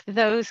undertake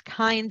those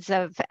kinds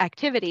of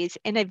activities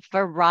in a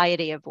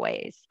variety of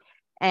ways.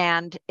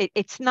 And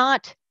it's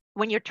not,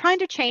 when you're trying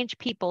to change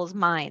people's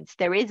minds,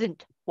 there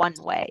isn't one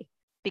way,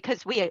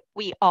 because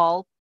we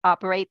all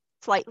operate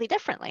slightly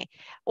differently.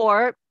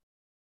 Or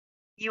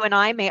you and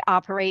I may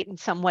operate in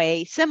some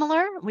way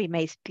similar. We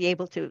may be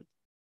able to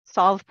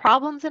solve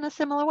problems in a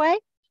similar way,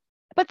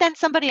 but then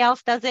somebody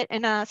else does it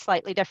in a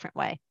slightly different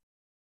way.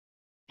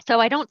 So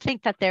I don't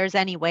think that there's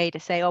any way to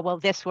say, oh, well,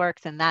 this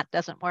works and that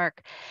doesn't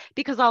work.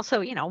 Because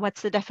also,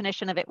 what's the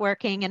definition of it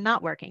working and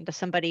not working? Does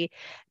somebody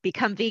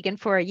become vegan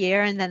for a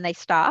year and then they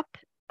stop?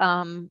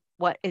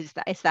 What is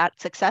that? Is that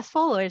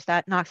successful or is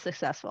that not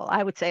successful?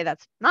 I would say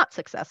that's not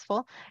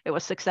successful. It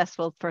was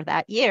successful for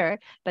that year,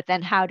 but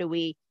then how do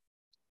we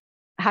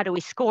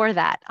score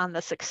that on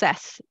the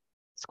success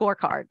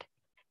scorecard?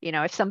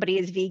 If somebody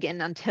is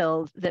vegan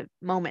until the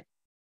moment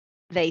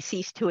they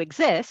cease to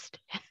exist,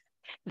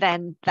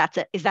 then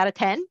is that a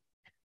 10?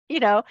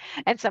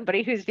 And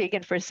somebody who's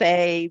vegan for,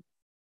 say,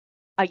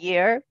 a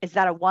year, is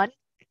that a 1?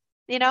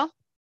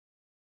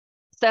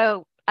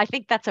 So I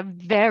think that's a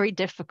very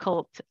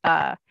difficult,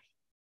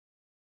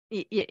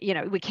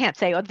 we can't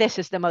say, oh, this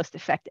is the most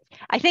effective.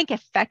 I think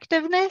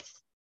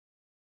effectiveness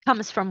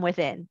comes from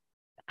within.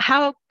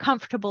 How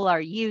comfortable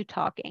are you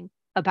talking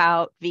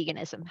about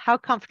veganism? How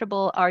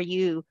comfortable are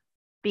you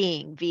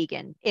being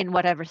vegan in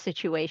whatever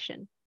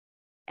situation?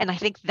 And I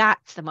think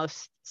that's the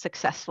most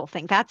successful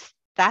thing. That's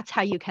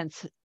how you can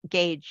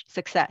gauge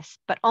success,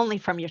 but only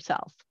from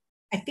yourself.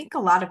 I think a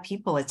lot of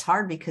people, it's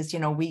hard because,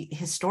 we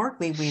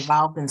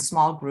evolved in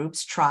small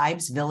groups,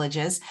 tribes,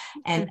 villages.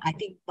 And I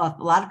think a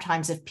lot of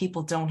times if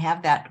people don't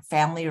have that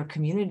family or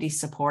community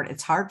support,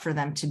 it's hard for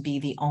them to be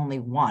the only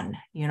one,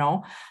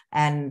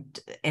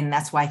 and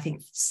that's why I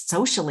think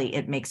socially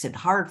it makes it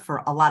hard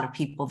for a lot of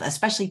people,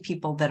 especially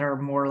people that are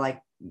more like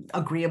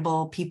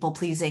agreeable, people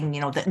pleasing,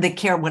 that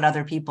care what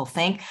other people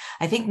think.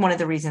 I think one of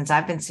the reasons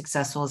I've been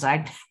successful is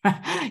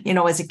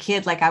as a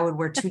kid, like I would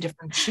wear 2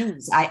 different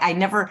shoes. I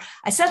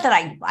said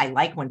that I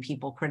like when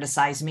people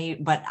criticize me,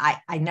 but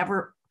I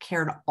never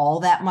cared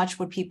all that much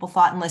what people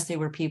thought, unless they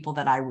were people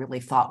that I really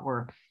thought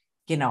were,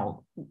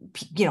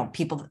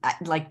 people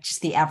like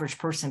just the average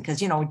person. Because,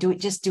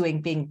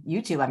 being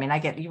YouTube. I mean,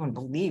 you wouldn't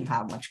believe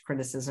how much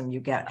criticism you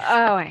get.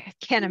 Oh, I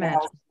can't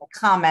imagine.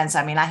 Comments.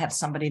 I mean, I have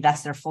somebody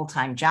that's their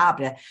full-time job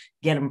to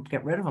get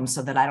rid of them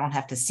so that I don't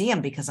have to see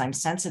them because I'm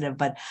sensitive.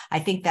 But I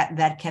think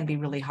that can be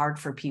really hard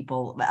for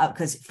people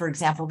because, for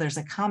example, there's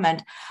a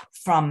comment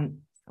from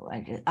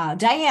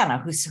Diana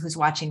who's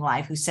watching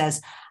live who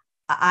says,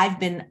 I've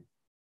been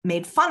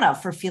made fun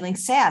of for feeling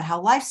sad how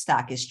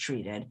livestock is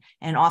treated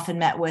and often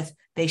met with,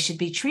 they should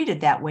be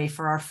treated that way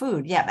for our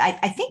food. Yeah,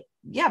 I think,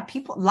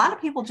 a lot of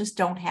people just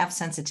don't have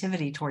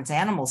sensitivity towards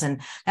animals.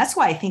 And that's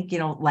why I think,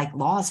 like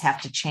laws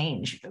have to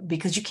change,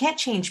 because you can't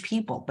change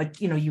people,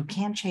 but, you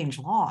can change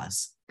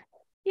laws.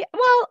 Yeah,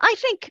 well, I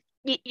think,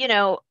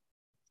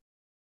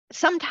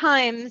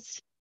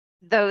 sometimes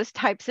those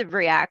types of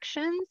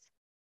reactions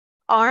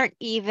aren't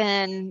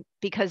even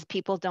because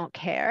people don't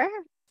care,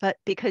 but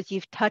because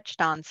you've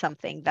touched on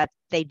something that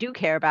they do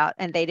care about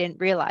and they didn't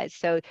realize.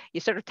 So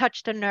you sort of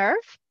touched a nerve,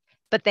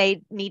 but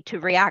they need to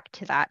react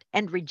to that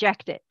and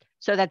reject it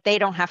so that they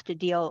don't have to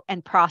deal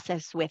and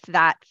process with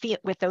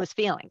with those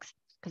feelings.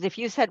 Because if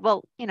you said,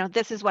 well,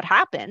 this is what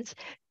happens.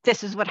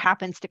 This is what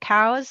happens to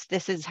cows.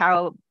 This is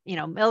how,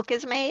 milk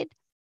is made.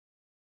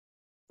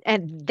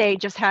 And they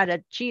just had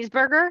a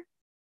cheeseburger.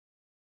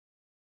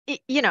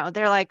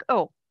 They're like,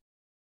 oh,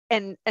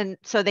 and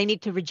so they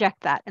need to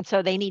reject that. And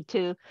so they need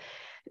to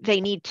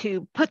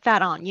put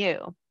that on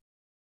you.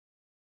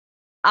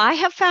 I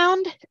have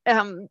found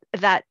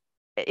that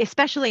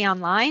especially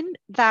online,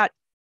 that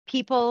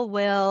people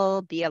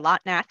will be a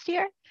lot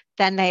nastier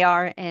than they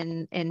are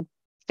in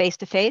face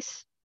to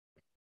face.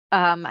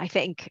 I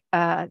think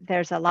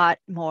there's a lot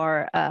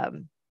more,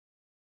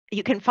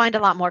 you can find a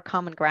lot more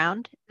common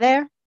ground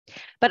there.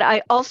 But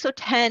I also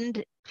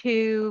tend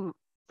to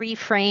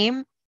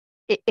reframe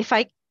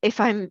if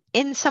I'm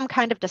in some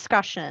kind of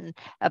discussion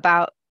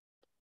about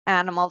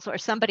animals, or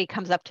somebody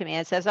comes up to me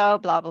and says, oh,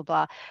 blah, blah,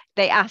 blah.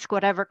 They ask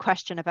whatever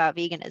question about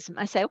veganism.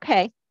 I say,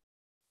 okay,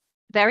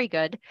 very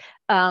good.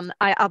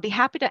 I'll be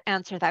happy to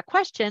answer that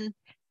question,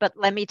 but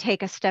let me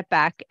take a step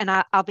back, and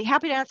I'll be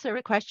happy to answer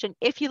a question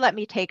if you let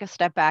me take a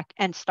step back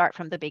and start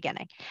from the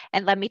beginning.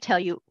 And let me tell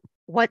you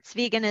what's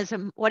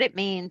veganism, what it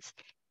means,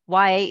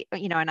 why,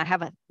 and I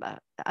have a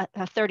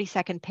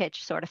 30-second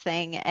pitch sort of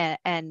thing,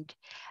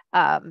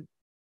 um,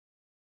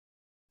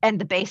 and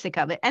the basic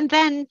of it. And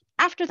then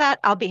after that,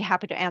 I'll be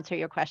happy to answer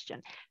your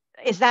question.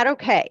 Is that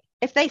okay?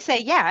 If they say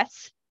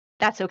yes,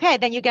 that's okay.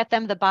 Then you get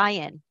them the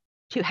buy-in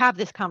to have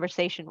this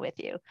conversation with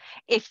you.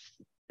 If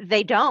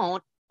they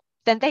don't,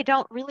 then they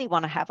don't really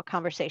want to have a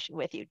conversation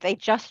with you. They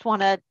just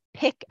want to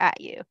pick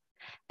at you.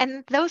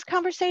 And those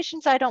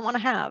conversations I don't want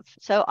to have.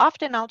 So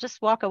often I'll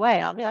just walk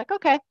away. I'll be like,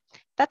 okay,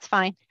 that's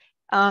fine.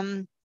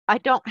 I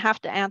don't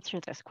have to answer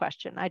this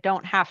question. I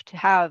don't have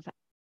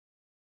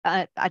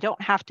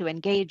to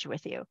engage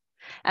with you.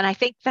 And I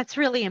think that's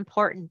really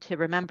important to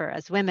remember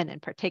as women in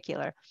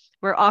particular.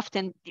 We're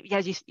often,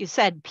 as you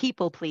said,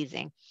 people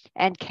pleasing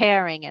and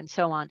caring and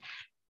so on.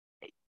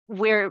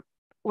 We're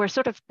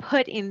sort of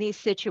put in these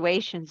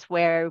situations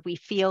where we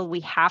feel we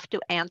have to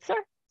answer,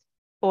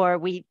 or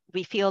we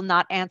feel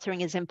not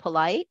answering is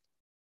impolite.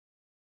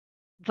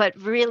 But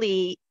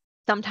really,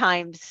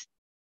 sometimes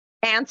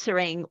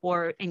answering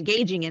or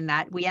engaging in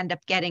that, we end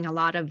up getting a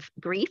lot of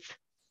grief.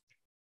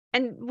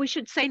 And we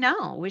should say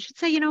no. We should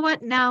say, you know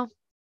what? No,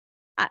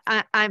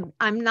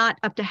 I'm not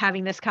up to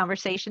having this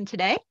conversation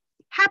today.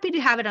 Happy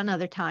to have it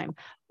another time.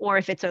 Or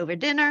if it's over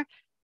dinner,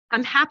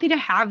 I'm happy to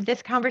have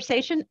this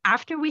conversation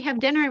after we have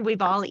dinner and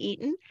we've all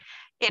eaten.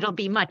 It'll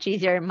be much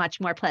easier and much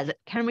more pleasant.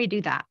 Can we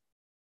do that?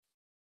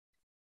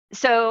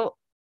 So,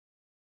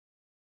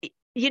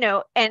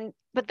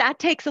 but that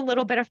takes a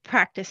little bit of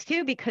practice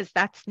too, because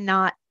that's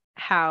not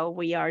how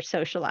we are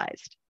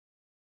socialized.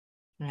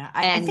 Yeah,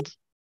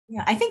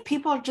 I think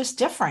people are just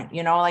different,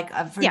 like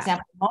for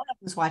example, Mona,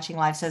 who's watching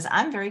live, says,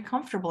 I'm very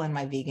comfortable in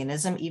my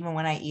veganism, even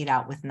when I eat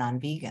out with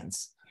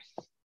non-vegans.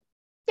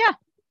 Yeah,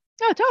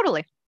 no,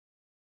 totally.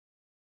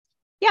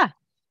 Yeah,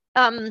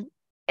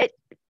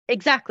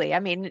 exactly. I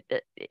mean,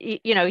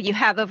 you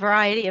have a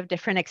variety of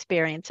different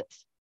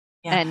experiences.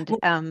 Yeah.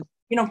 And,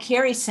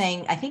 Carrie's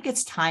saying, I think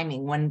it's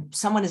timing. When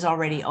someone is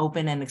already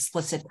open, and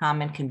explicit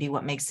comment can be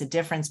what makes the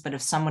difference. But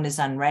if someone is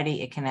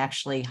unready, it can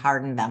actually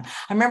harden them.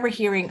 I remember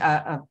hearing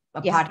a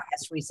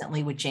podcast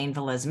recently with Jane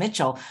Velez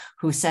Mitchell,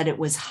 who said it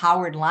was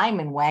Howard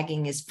Lyman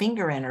wagging his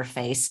finger in her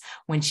face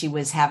when she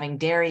was having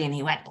dairy, and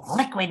he went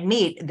liquid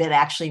meat, that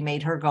actually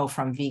made her go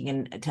from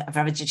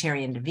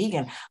vegetarian to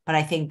vegan. But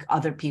I think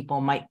other people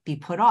might be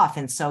put off.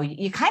 And so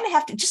you kind of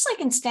have to, just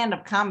like in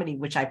stand-up comedy,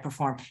 which I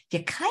perform,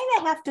 you kind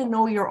of have to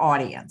know your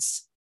audience.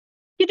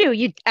 You do.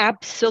 You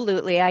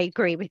absolutely. I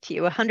agree with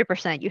you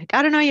 100%. You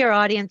got to know your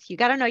audience. You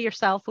got to know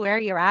yourself, where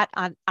you're at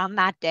on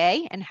that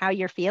day and how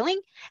you're feeling.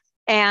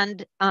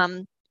 And,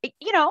 and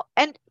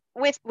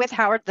with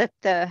Howard,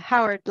 the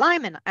Howard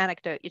Lyman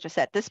anecdote you just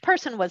said, this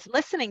person was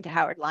listening to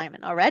Howard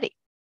Lyman already.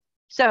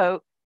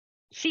 So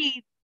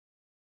she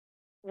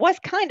was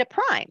kind of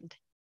primed,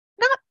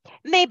 not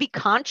maybe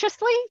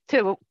consciously,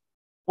 to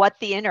what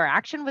the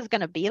interaction was going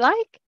to be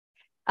like,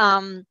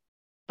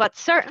 but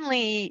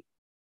certainly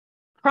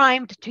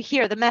primed to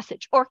hear the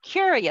message, or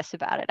curious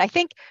about it. I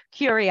think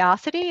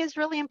curiosity is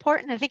really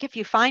important. I think if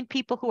you find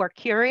people who are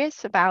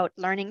curious about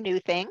learning new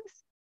things,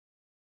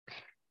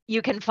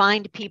 you can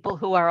find people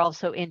who are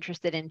also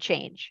interested in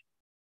change.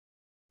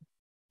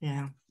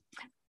 Yeah.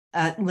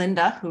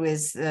 Linda, who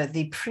is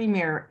the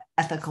premier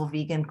ethical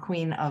vegan,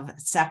 queen of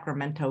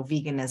Sacramento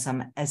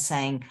veganism, is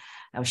saying,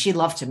 she'd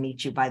love to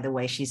meet you, by the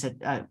way. She's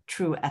a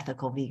true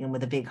ethical vegan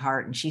with a big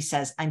heart. And she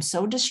says, I'm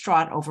so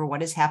distraught over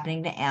what is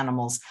happening to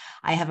animals.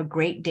 I have a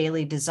great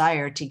daily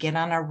desire to get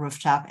on our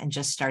rooftop and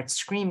just start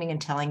screaming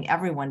and telling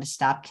everyone to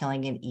stop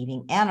killing and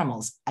eating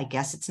animals. I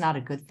guess it's not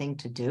a good thing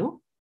to do.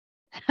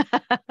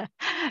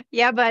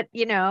 Yeah, but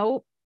you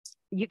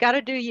got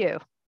to do you.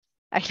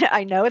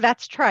 I know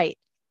that's trite.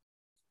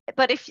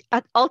 But if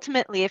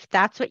ultimately, if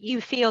that's what you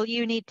feel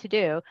you need to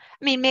do,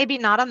 I mean, maybe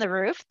not on the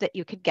roof that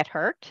you could get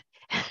hurt,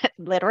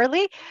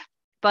 literally,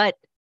 but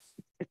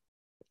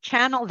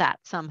channel that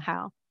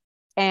somehow.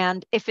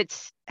 And if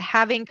it's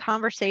having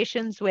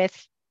conversations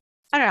with,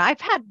 I don't know,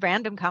 I've had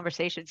random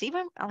conversations,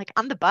 even like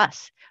on the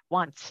bus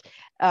once.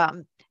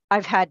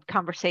 I've had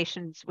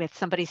conversations with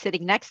somebody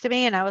sitting next to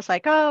me, and I was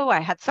like, oh, I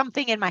had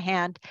something in my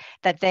hand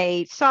that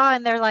they saw,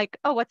 and they're like,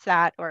 oh, what's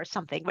that? Or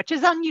something, which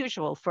is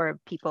unusual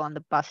for people on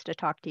the bus to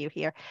talk to you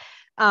here.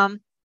 And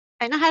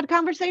I had a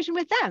conversation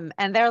with them,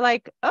 and they're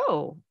like,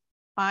 oh,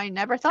 I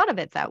never thought of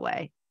it that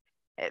way.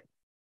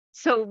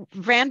 So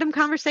random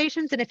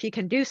conversations, and if you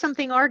can do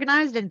something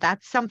organized and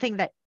that's something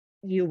that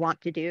you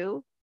want to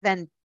do,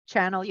 then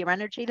channel your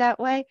energy that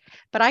way.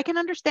 But I can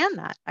understand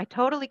that. I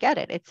totally get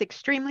it. It's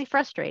extremely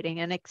frustrating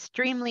and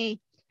extremely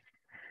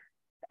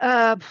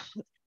uh,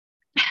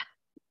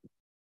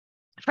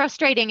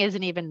 frustrating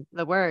isn't even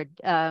the word.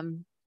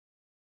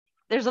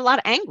 There's a lot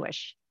of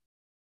anguish.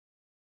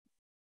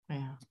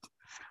 Yeah.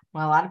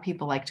 Well, a lot of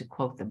people like to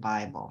quote the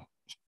Bible.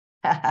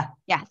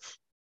 Yes.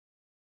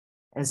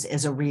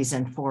 As a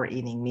reason for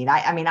eating meat.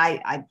 I mean,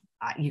 I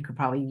you could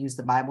probably use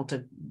the Bible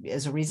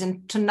as a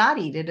reason to not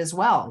eat it as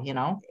well, you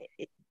know?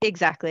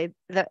 Exactly.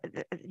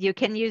 You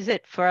can use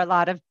it for a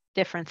lot of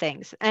different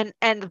things. And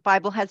the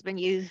Bible has been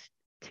used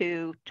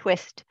to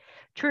twist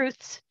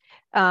truths.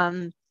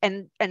 And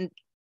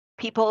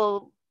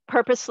people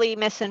purposely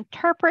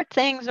misinterpret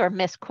things or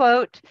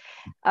misquote.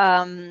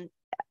 Um,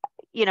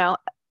 you know,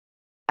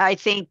 I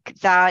think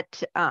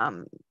that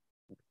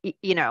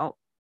you know,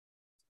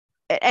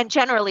 and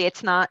generally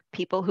it's not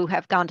people who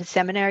have gone to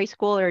seminary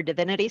school or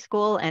divinity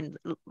school and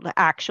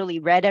actually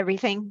read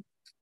everything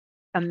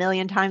a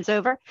million times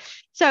over.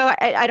 So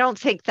I don't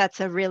think that's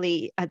a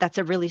really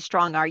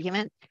strong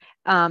argument.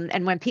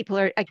 And when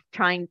people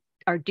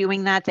are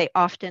doing that, they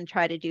often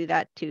try to do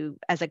that to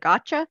as a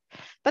gotcha.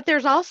 But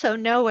there's also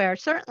nowhere,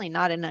 certainly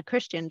not in a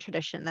Christian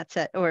tradition,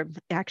 or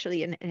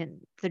actually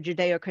in the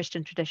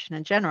Judeo-Christian tradition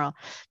in general,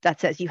 that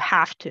says you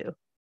have to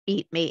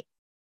eat meat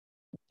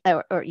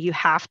or you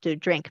have to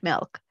drink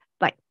milk.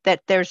 Like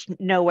that, there's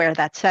nowhere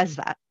that says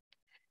that.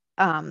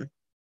 Um,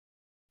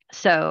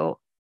 so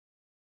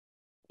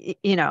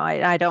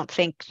I don't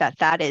think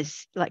that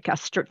is like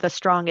the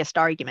strongest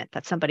argument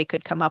that somebody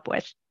could come up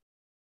with.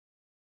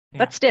 Yeah.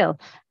 But still,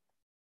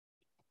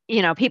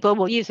 people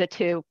will use it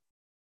to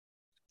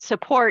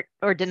support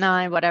or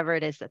deny whatever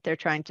it is that they're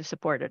trying to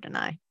support or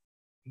deny.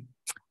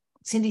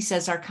 Cindy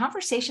says, are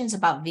conversations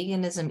about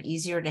veganism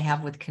easier to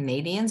have with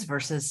Canadians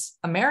versus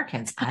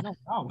Americans? I don't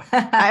know.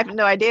 I have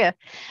no idea.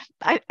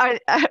 Our I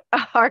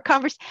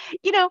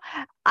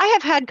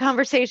have had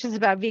conversations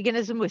about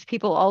veganism with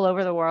people all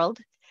over the world.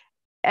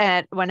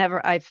 And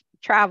whenever I've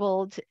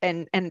traveled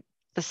and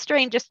the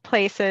strangest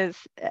places,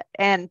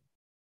 and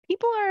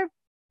people are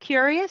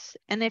curious,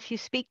 and if you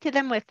speak to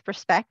them with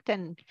respect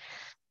and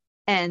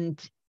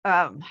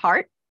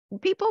heart,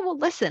 people will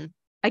listen.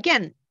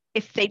 Again,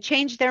 if they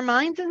change their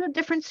minds, is a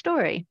different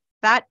story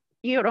that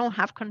you don't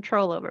have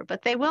control over,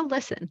 but they will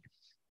listen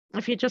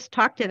if you just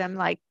talk to them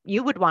like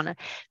you would want to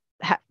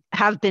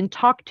have been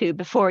talked to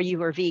before you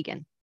were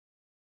vegan.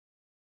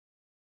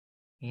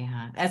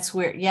 Yeah, that's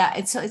weird. Yeah,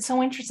 it's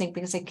so interesting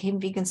because I became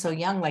vegan so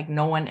young, like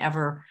no one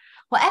ever.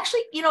 Well,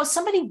 actually,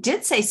 somebody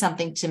did say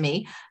something to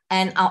me,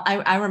 and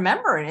I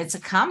remember it. It's a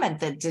comment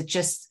that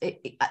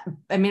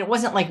I mean, it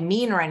wasn't like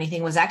mean or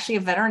anything. It was actually a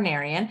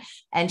veterinarian,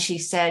 and she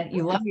said,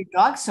 "You love your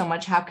dog so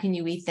much. How can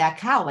you eat that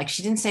cow?" Like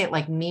she didn't say it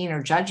like mean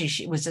or judgy.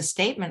 It was a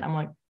statement. I'm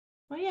like,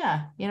 well,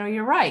 yeah,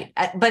 you're right.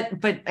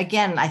 But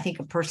again, I think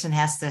a person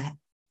has to.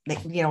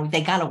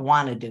 They got to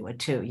want to do it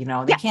too.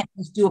 They can't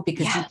just do it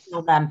because you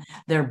tell them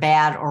they're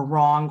bad or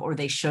wrong or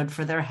they should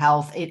for their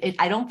health.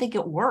 I don't think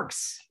it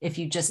works if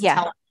you just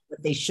tell them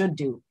what they should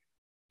do.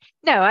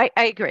 No, I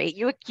agree.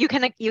 You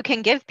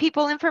can give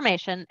people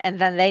information and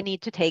then they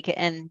need to take it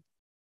and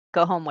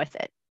go home with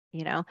it.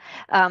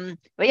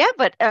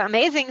 But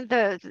amazing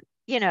to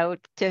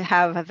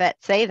have a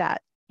vet say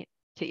that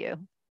to you.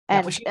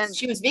 And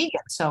she was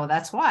vegan, so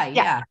that's why.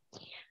 Yeah.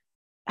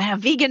 A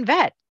vegan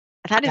vet.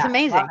 That is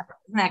amazing.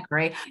 Isn't that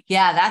great?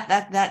 Yeah,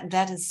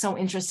 that is so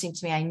interesting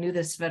to me. I knew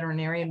this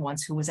veterinarian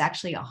once who was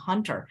actually a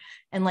hunter,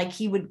 and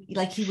he would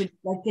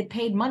get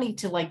paid money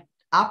to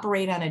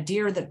operate on a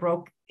deer that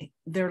broke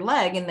their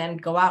leg and then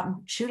go out and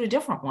shoot a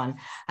different one.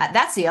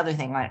 That's the other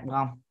thing.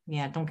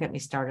 Don't get me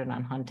started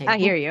on hunting. I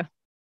hear you.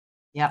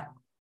 Yep.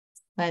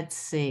 Let's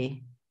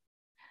see.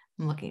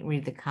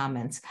 Read the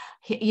comments.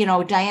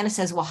 Diana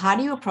says, well, how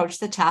do you approach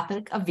the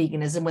topic of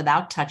veganism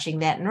without touching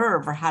that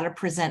nerve, or how to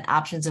present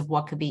options of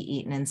what could be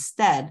eaten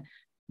instead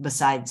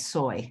besides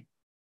soy?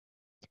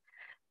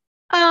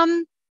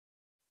 Well,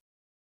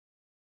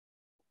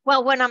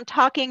 when I'm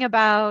talking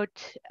about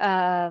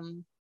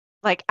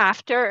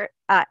after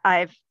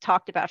I've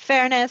talked about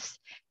fairness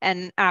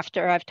and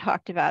after I've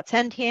talked about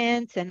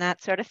sentience and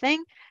that sort of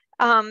thing,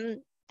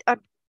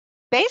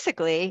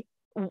 basically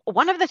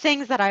one of the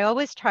things that I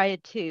always try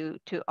to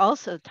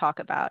also talk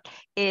about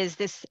is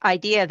this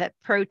idea that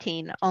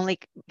protein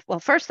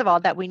first of all,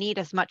 that we need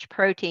as much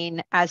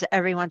protein as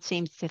everyone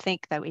seems to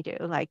think that we do.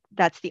 Like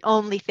that's the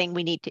only thing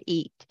we need to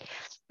eat.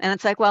 And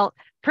it's like, well,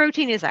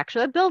 protein is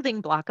actually a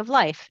building block of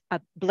life. A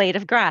blade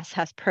of grass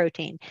has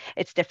protein.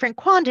 It's different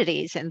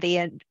quantities, and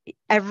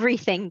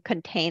everything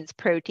contains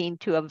protein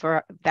to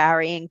a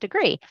varying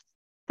degree.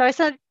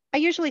 So I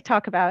usually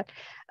talk about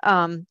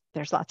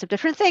there's lots of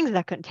different things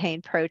that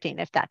contain protein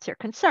if that's your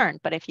concern.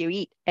 But if you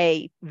eat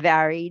a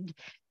varied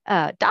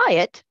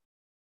diet,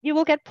 you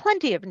will get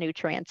plenty of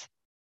nutrients.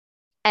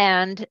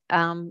 And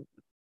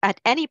at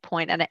any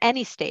point and at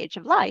any stage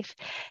of life.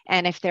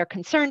 And if they're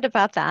concerned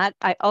about that,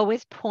 I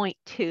always point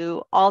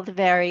to all the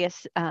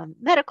various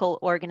medical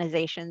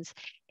organizations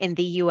in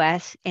the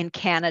US, in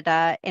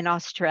Canada, in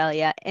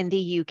Australia, in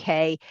the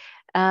UK.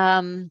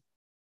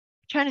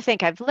 Trying to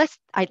think,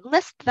 I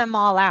list them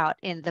all out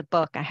in the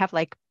book. I have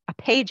like a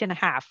page and a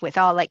half with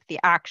all like the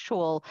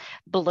actual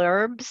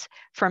blurbs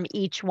from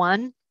each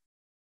one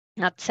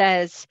that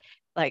says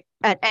like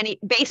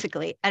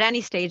basically at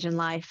any stage in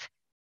life,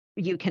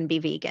 you can be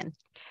vegan.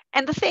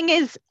 And the thing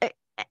is,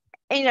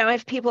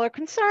 if people are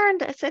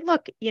concerned, I say,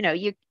 look,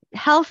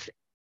 health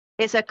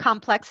is a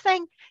complex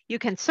thing. You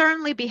can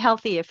certainly be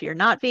healthy if you're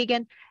not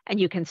vegan, and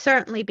you can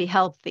certainly be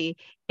healthy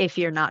if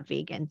you're not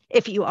vegan,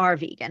 if you are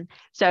vegan.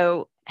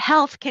 So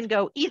health can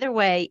go either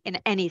way in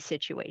any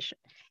situation.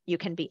 You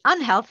can be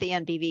unhealthy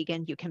and be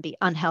vegan. You can be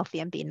unhealthy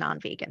and be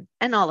non-vegan,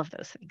 and all of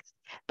those things.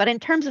 But in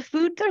terms of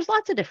food, there's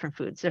lots of different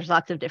foods. There's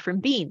lots of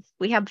different beans.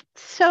 We have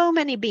so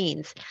many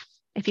beans.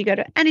 If you go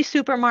to any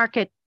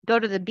supermarket, go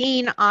to the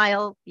bean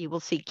aisle, you will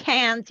see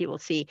cans, you will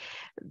see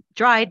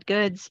dried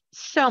goods,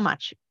 so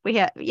much. We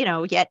have,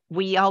 yet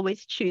we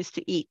always choose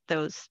to eat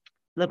those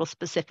little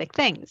specific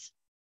things.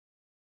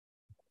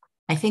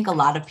 I think a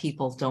lot of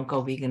people don't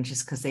go vegan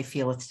just because they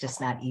feel it's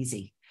just not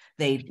easy.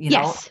 They,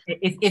 Yes.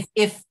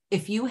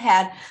 if you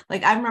had,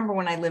 like, I remember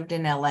when I lived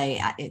in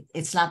LA,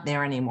 it's not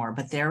there anymore,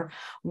 but there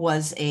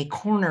was a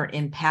corner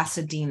in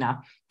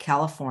Pasadena,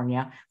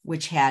 California,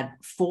 which had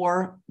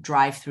 4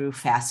 drive-through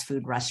fast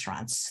food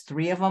restaurants.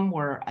 3 of them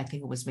were, I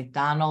think it was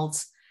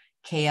McDonald's,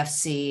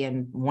 KFC,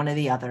 and one of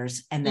the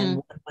others. And then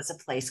one was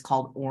a place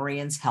called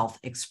Orion's Health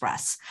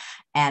Express.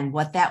 And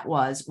what that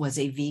was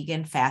a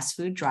vegan fast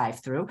food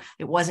drive-through.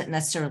 It wasn't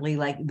necessarily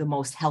like the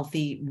most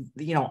healthy,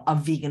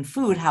 of vegan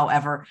food.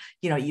 However,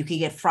 you could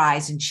get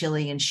fries and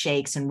chili and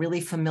shakes and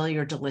really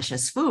familiar,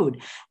 delicious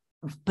food.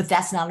 But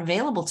that's not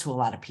available to a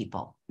lot of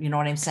people. You know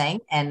what I'm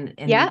saying? And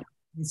yeah.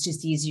 It's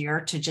just easier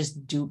to just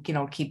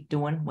keep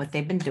doing what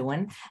they've been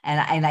doing.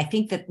 And I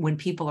think that when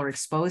people are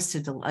exposed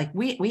to, like,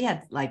 we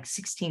had like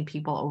 16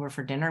 people over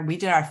for dinner. We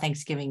did our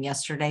Thanksgiving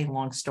yesterday,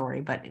 long story,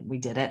 but we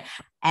did it.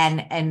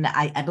 And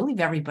I believe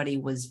everybody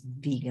was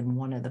vegan.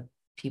 One of the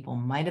people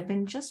might have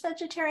been just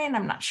vegetarian.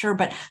 I'm not sure,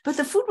 but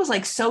the food was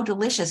like so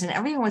delicious. And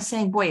everyone was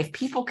saying, boy, if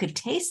people could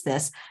taste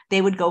this,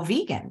 they would go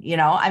vegan.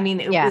 I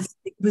mean, it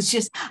was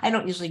just, I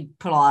don't usually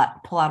pull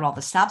out all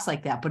the stops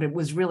like that, but it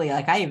was really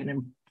like, I even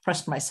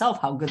impressed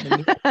myself how good the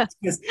meat was,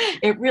 because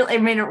it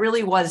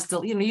really was.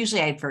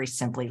 Usually I eat very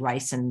simply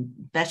rice and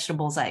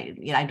vegetables. I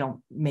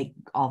don't make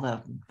all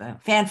the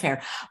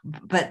fanfare,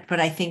 but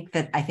I think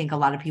a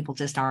lot of people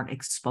just aren't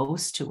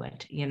exposed to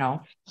it.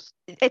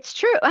 It's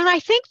true. And I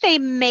think they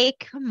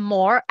make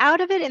more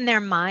out of it in their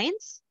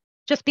minds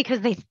just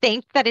because they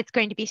think that it's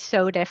going to be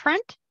so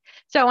different.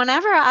 So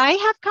whenever I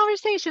have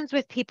conversations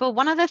with people,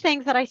 one of the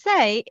things that I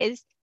say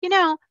is,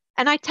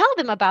 and I tell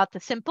them about the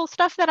simple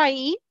stuff that I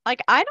eat.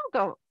 Like, I don't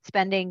go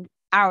spending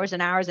hours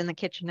and hours in the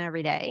kitchen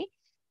every day.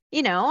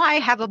 I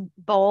have a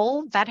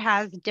bowl that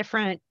has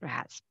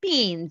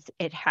beans.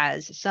 It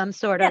has some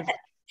sort of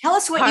Tell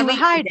us what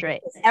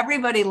carbohydrate. You eat.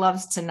 Everybody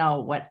loves to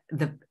know what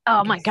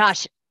Oh my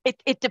gosh.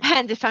 It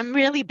depends. If I'm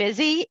really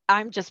busy,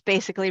 I'm just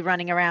basically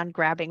running around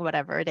grabbing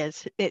whatever it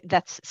is.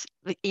 That's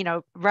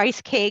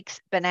rice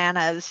cakes,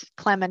 bananas,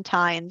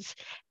 clementines,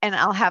 and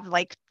I'll have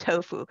like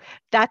tofu.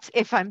 That's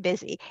if I'm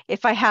busy.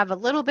 If I have a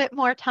little bit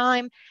more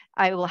time,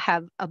 I will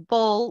have a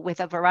bowl with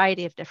a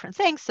variety of different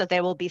things. So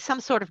there will be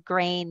some sort of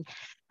grain,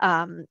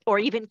 or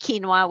even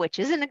quinoa, which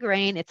isn't a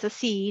grain, it's a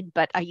seed,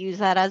 but I use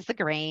that as the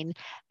grain.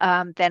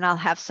 Then I'll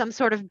have some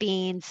sort of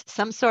beans,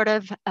 some sort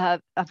of a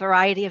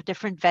variety of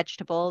different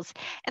vegetables.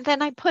 And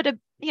then I put a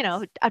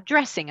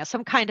dressing,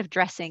 some kind of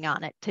dressing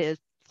on it to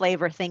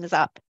flavor things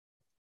up.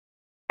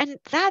 And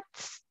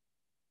that's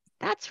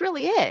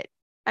really it.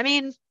 I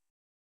mean,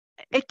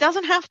 it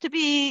doesn't have to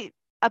be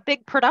a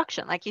big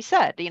production. Like you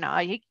said,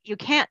 you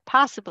can't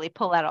possibly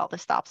pull out all the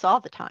stops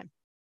all the time.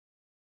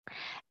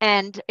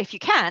 And if you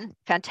can,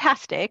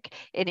 fantastic.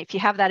 And if you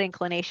have that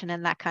inclination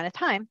and that kind of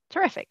time,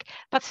 terrific.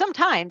 But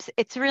sometimes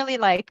it's really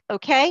like,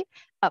 okay,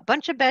 a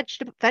bunch of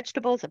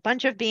vegetables, a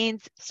bunch of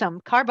beans,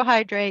 some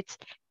carbohydrates,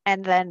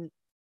 and then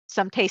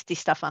some tasty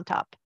stuff on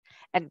top.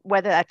 And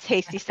whether that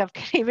tasty stuff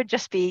can even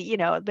just be,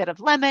 a bit of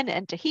lemon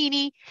and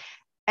tahini,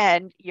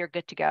 and you're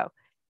good to go.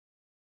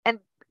 And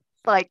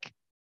like,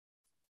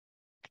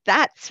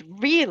 that's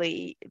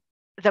really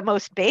the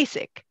most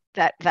basic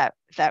that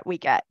we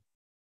get.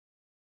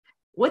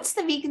 What's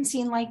the vegan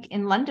scene like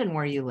in London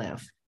where you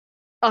live?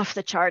 Off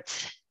the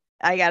charts,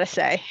 I gotta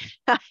say.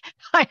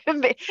 I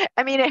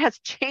mean, it has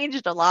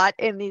changed a lot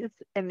in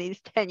these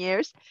 10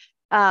 years.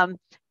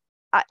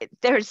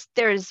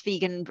 There's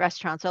vegan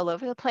restaurants all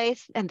over the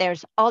place, and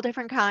there's all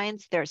different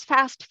kinds. There's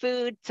fast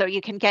food, so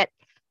you can get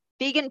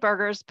vegan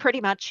burgers pretty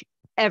much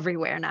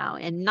everywhere now,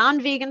 in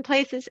non-vegan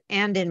places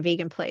and in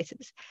vegan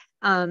places.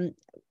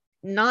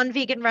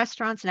 Non-vegan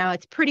restaurants now,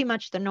 it's pretty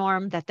much the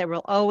norm that there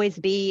will always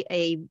be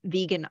a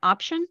vegan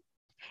option.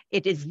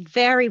 It is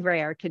very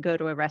rare to go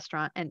to a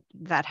restaurant and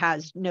that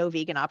has no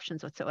vegan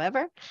options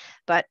whatsoever.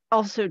 But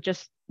also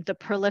just the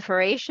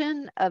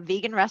proliferation of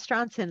vegan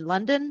restaurants in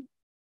London.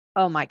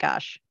 Oh my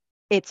gosh,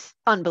 it's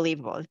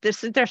unbelievable.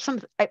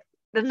 The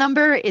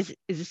number is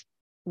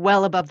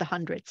well above the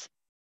hundreds.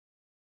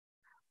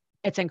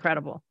 It's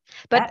incredible.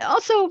 But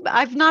also,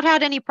 I've not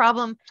had any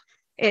problem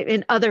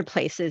in other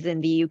places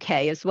in the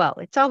UK as well.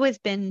 It's always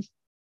been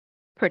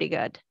pretty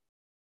good.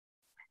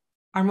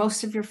 Are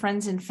most of your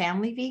friends and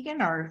family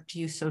vegan, or do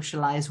you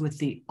socialize with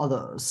the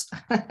others?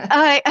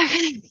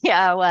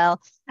 Yeah,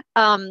 well,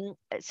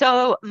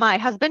 so my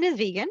husband is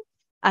vegan.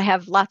 I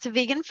have lots of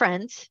vegan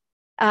friends,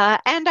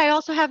 and I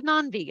also have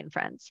non-vegan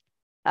friends.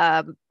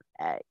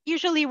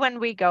 Usually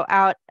when we go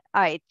out,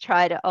 I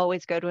try to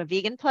always go to a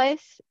vegan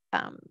place.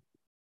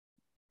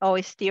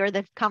 Always steer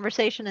the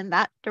conversation in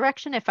that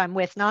direction if I'm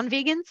with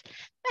non-vegans,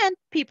 and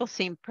people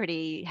seem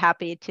pretty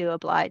happy to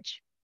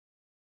oblige.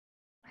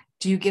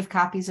 Do you give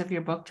copies of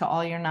your book to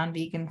all your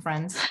non-vegan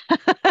friends?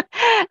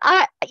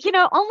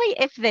 Only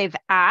if they've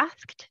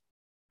asked.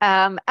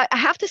 I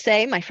have to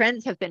say, my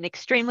friends have been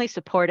extremely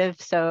supportive,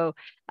 so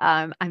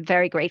I'm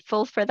very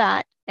grateful for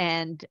that.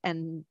 And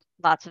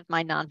lots of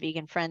my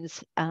non-vegan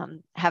friends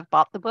have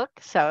bought the book,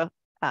 so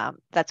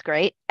that's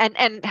great,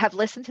 and have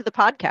listened to the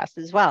podcast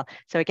as well.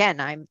 So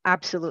again, I'm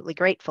absolutely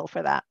grateful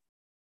for that.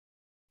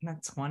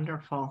 That's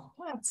wonderful.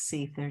 Let's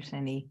see if there's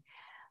any.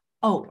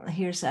 Oh,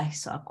 I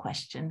saw a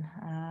question,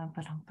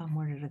 but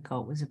where did it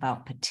go? It was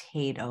about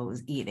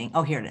potatoes eating.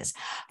 Oh, here it is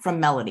from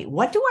Melody.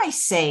 What do I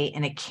say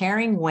in a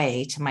caring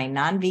way to my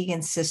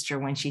non-vegan sister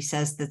when she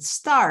says that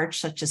starch,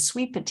 such as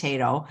sweet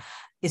potato,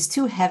 is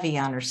too heavy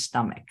on her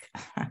stomach?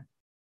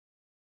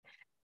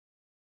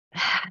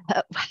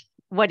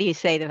 What do you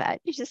say to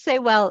that? You just say,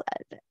 well,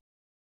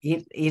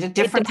 eat a different.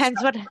 It depends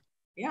starch.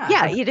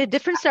 Yeah, eat a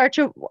different starch,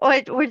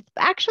 or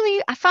actually,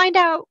 I find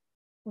out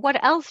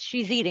what else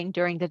she's eating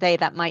during the day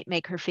that might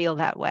make her feel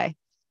that way.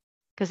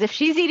 Because if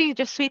she's eating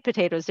just sweet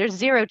potatoes, there's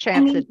zero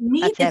chance that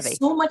meat that's heavy. is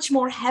so much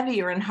more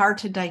heavier and hard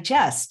to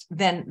digest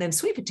than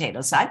sweet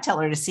potatoes. So I'd tell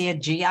her to see a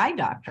GI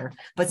doctor.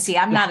 But see,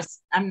 I'm not.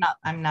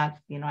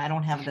 I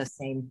don't have the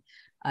same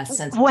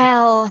sense of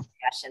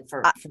compassion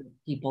for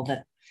people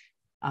that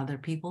other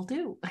people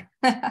do.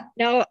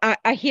 No,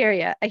 I hear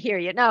you. I hear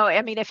you. No,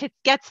 I mean, if it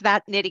gets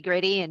that nitty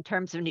gritty in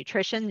terms of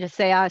nutrition, just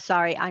say, "Oh,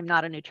 sorry, I'm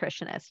not a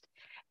nutritionist."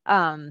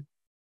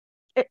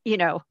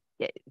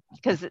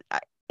 Because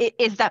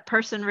is that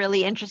person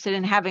really interested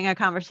in having a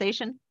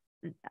conversation?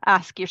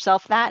 Ask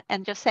yourself that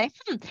and just say,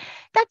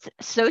 that's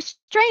so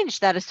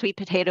strange that a sweet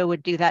potato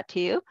would do that to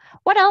you.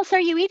 What else are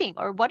you eating?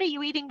 Or what are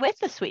you eating with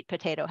the sweet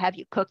potato? Have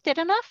you cooked it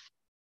enough?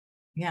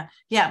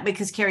 Yeah,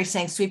 because Carrie's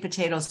saying sweet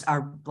potatoes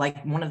are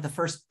like one of the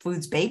first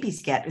foods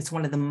babies get. It's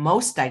one of the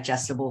most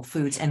digestible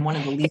foods and one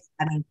of the least.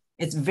 I mean,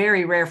 it's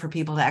very rare for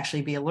people to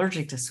actually be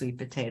allergic to sweet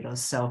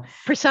potatoes. So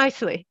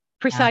precisely.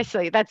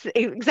 That's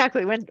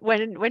exactly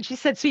when she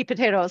said sweet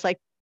potato, I was like,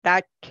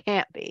 that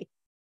can't be.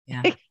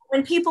 Yeah.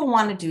 When people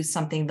want to do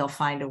something, they'll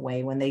find a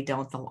way. When they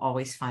don't, they'll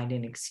always find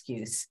an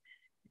excuse.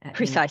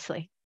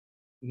 Precisely.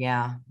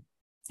 Yeah.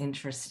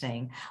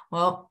 Interesting.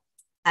 Well,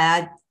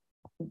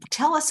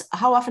 tell us,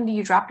 how often do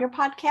you drop your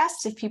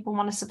podcasts if people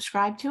want to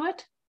subscribe to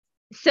it?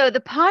 So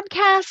the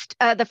podcast,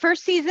 the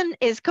first season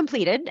is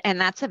completed, and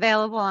that's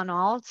available on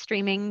all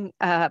streaming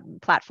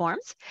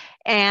platforms.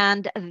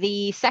 And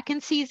the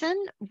second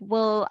season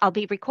I'll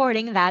be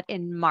recording that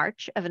in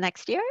March of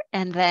next year,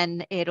 and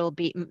then it'll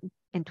be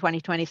in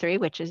 2023,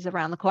 which is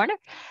around the corner.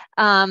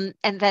 And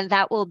then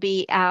that will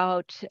be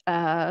out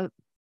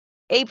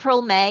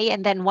April, May,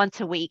 and then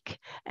once a week.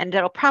 And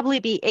it'll probably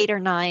be 8 or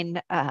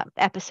 9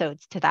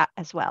 episodes to that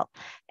as well.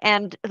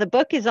 And the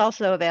book is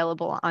also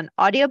available on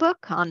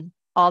audiobook, on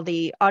all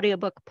the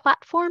audiobook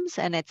platforms,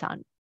 and it's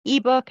on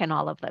ebook and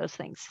all of those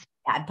things.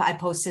 Yeah, I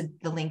posted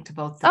the link to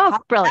both the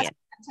podcast brilliant.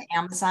 and to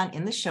Amazon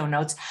in the show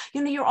notes.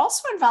 You're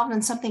also involved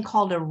in something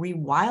called a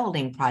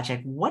rewilding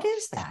project. What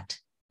is that?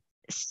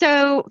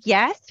 So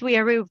yes, we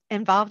are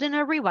involved in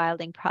a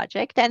rewilding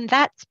project, and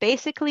that's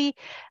basically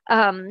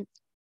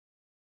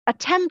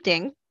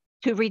attempting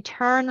to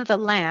return the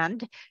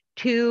land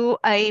to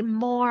a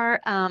more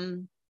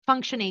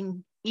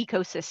functioning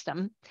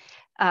ecosystem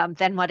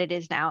than what it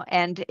is now.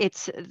 And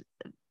it's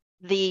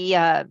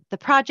the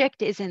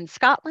project is in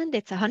Scotland.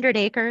 It's 100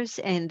 acres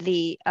in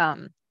the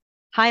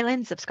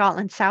Highlands of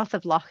Scotland, south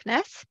of Loch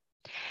Ness.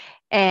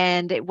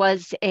 And it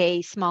was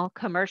a small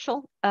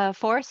commercial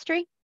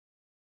forestry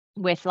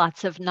with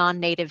lots of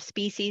non-native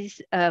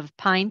species of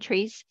pine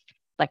trees,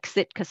 like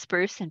Sitka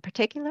spruce in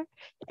particular.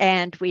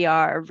 And we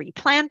are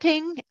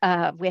replanting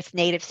with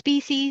native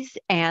species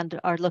and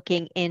are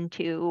looking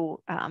into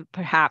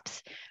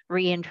perhaps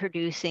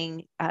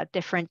reintroducing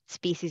different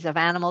species of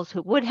animals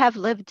who would have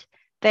lived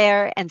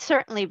there, and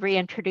certainly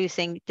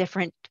reintroducing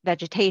different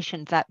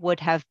vegetation that would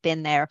have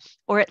been there,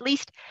 or at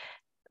least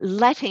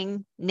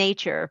letting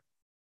nature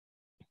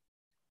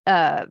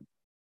do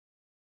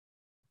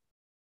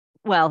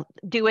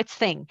its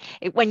thing.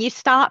 When you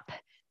stop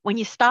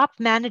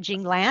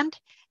managing land,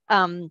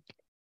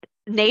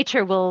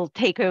 nature will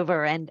take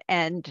over,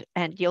 and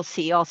you'll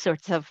see all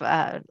sorts of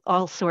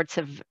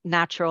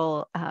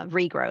natural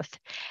regrowth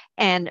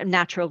and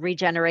natural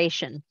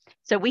regeneration.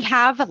 So we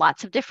have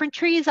lots of different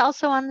trees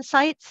also on the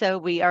site.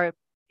 So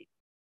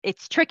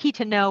it's tricky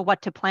to know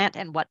what to plant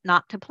and what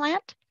not to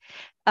plant,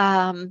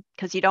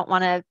 because you don't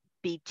want to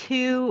be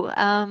too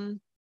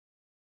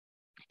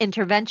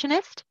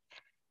interventionist.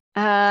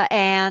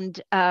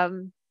 And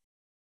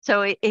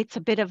So it's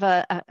a bit of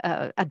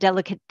a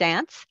delicate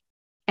dance.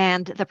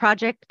 And the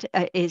project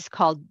is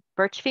called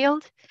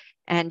Birchfield,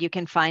 and you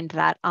can find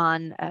that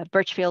on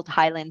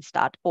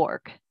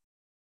birchfieldhighlands.org.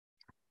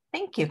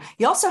 Thank you.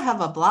 You also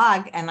have a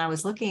blog, and I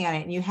was looking at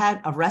it, and you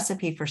had a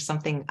recipe for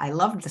something. I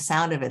loved the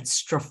sound of it,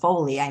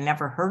 strafoli. I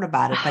never heard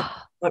about it,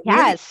 but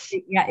Yes.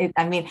 really, yeah,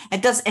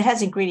 it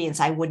has ingredients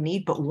I wouldn't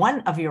eat, but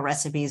one of your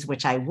recipes,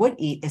 which I would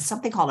eat, is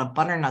something called a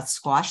butternut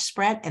squash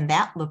spread, and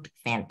that looked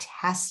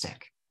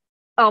fantastic.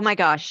 Oh my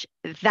gosh,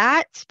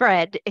 that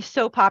spread is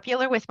so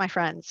popular with my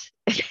friends.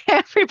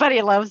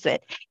 Everybody loves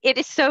it. It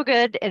is so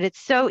good and it's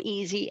so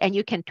easy, and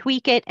you can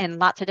tweak it in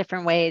lots of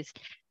different ways,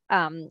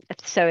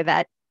 so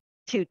that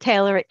to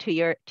tailor it to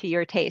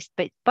your taste.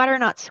 But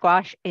butternut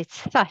squash is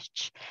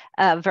such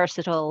a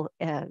versatile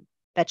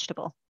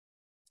vegetable.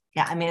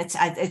 Yeah, I mean,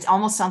 it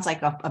almost sounds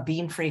like a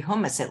bean-free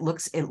hummus. It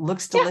looks Yeah.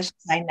 delicious.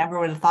 I never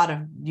would have thought of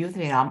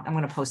using it. I'm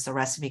going to post the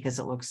recipe because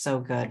it looks so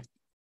good.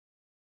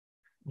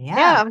 Yeah,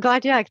 Yeah. I'm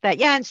glad you like that.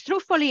 Yeah, and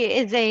struffoli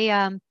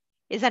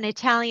is an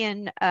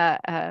Italian,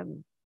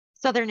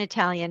 Southern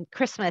Italian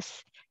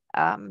Christmas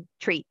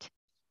treat.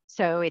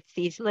 So it's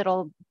these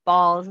little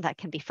balls that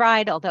can be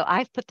fried, although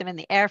I've put them in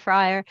the air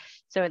fryer.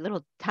 So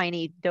little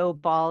tiny dough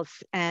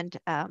balls, and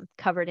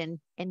covered in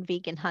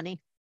vegan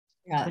honey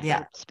Yeah, with yeah.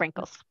 little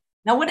sprinkles.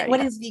 Now, There you what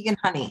go. is vegan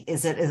honey?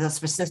 Is it a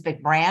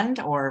specific brand,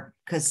 or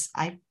because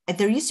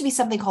there used to be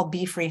something called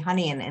Bee Free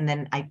Honey, and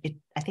then I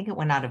think it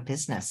went out of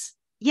business.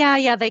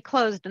 Yeah, they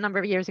closed a number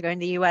of years ago in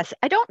the US.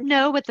 I don't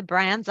know what the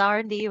brands are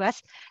in the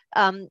US,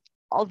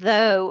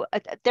 although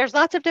there's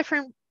lots of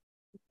different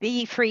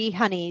bee-free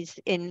honeys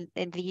in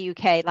the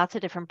UK, lots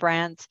of different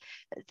brands.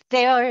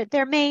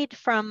 They're made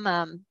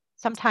from,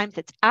 sometimes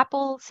it's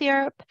apple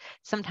syrup,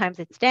 sometimes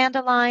it's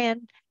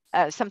dandelion,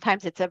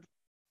 sometimes it's a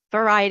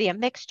variety of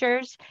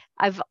mixtures.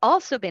 I've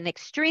also been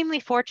extremely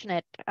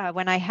fortunate,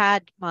 when I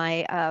had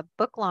my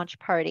book launch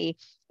party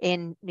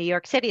in New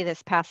York City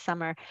this past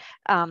summer.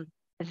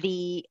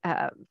 The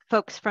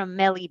folks from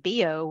Meli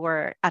Bio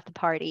were at the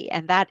party,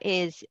 and that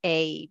is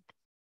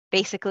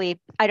basically,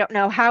 I don't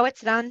know how it's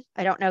done.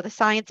 I don't know the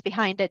science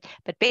behind it,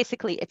 but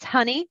basically it's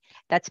honey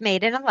that's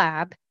made in a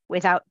lab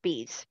without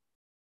bees.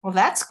 Well,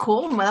 that's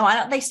cool. Well, why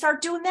don't they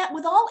start doing that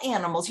with all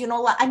animals?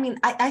 I mean,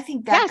 I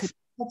think that could Yes.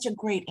 be such a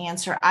great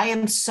answer. I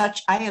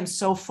am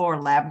so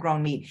for lab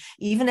grown meat.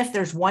 Even if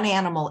there's one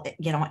animal,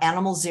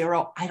 animal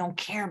zero, I don't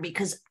care,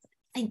 because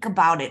think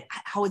about it,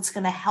 how it's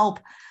going to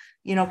help,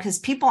 because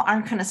people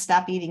aren't going to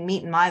stop eating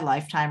meat in my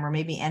lifetime, or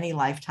maybe any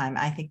lifetime.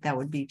 I think that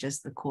would be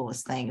just the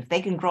coolest thing. If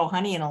they can grow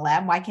honey in a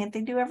lab, why can't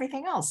they do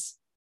everything else?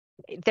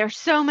 There's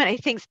so many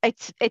things.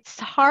 It's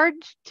hard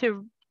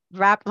to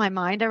wrap my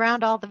mind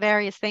around all the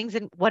various things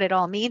and what it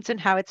all means and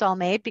how it's all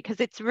made, because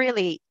it's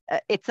really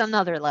it's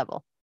another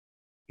level.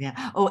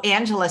 Yeah. Oh,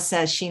 Angela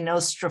says she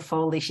knows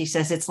Strafoli. She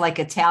says it's like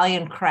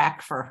Italian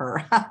crack for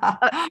her.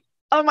 Uh,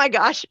 oh my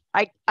gosh,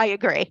 I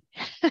agree.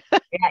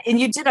 Yeah, and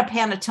you did a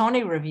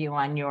panettone review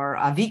on your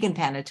vegan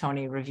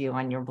panettone review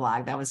on your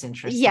blog. That was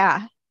interesting.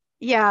 Yeah.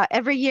 Yeah,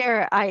 every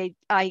year I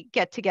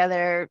get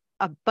together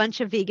a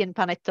bunch of vegan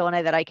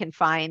panettone that I can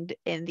find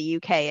in the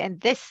UK.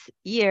 And this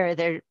year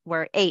there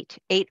were eight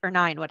or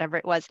nine, whatever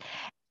it was,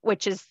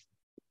 which is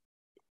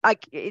I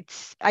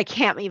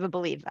can't even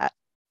believe that.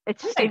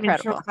 It's I'm not even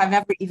sure incredible. if I've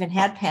ever even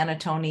had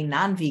panettone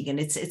non-vegan.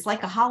 It's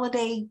like a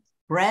holiday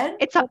bread.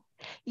 It's a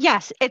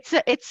Yes, it's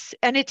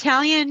an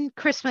Italian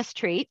Christmas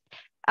treat.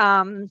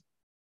 And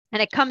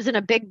it comes in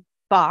a big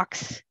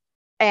box,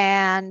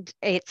 and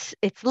it's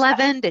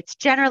leavened. It's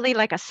generally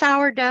like a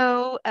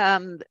sourdough,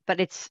 but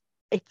it's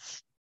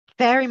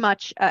very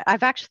much.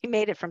 I've actually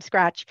made it from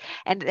scratch,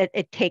 and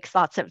it takes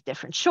lots of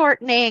different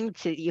shortening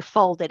to you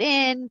fold it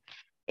in.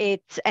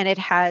 It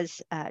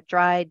has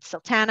dried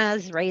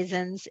sultanas,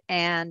 raisins,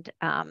 and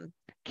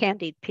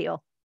candied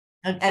peel.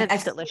 And It's I've seen it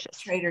at delicious.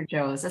 Trader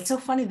Joe's. That's so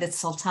funny that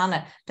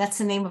Sultana, that's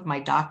the name of my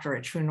doctor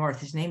at True North.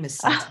 His name is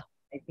Sultana.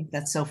 I think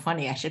that's so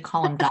funny. I should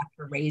call him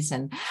Dr.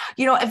 Raisin.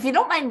 If you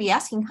don't mind me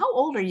asking, how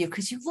old are you?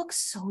 Because you look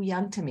so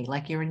young to me,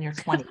 like you're in your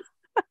 20s.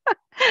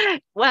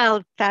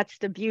 Well, that's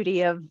the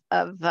beauty of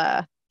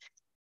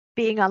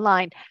being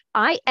online.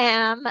 I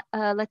am,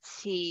 let's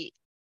see,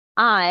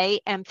 I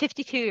am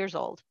 52 years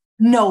old.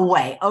 No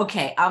way.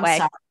 Okay. I'm Way.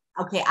 sorry.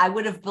 Okay. I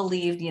would have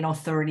believed,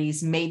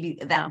 30s, maybe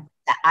No.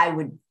 that I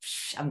would.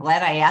 I'm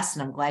glad I asked,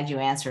 and I'm glad you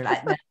answered.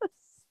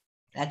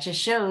 That just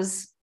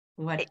shows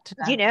what.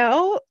 You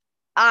know,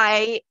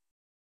 I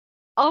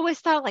always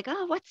thought like,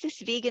 oh, what's this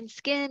vegan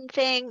skin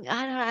thing?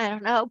 I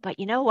don't know. But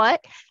you know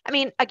what? I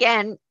mean,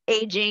 again,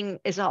 aging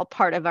is all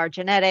part of our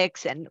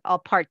genetics and all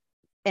part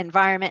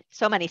environment,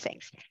 so many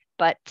things.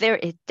 but there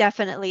is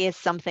definitely is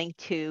something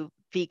to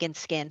vegan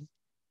skin.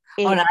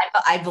 Oh, and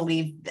I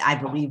believe,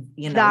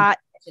 That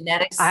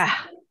genetics,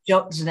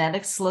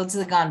 genetics loads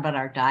the gun, but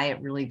our diet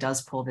really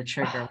does pull the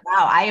trigger.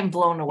 Wow, I am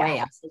blown away.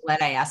 yeah. I'm so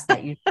glad I asked that.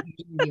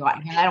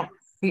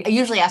 I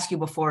usually ask you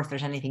before if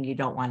there's anything you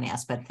don't want to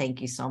ask, but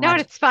thank you so No, much.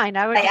 it's fine.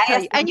 I would just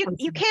tell you, and you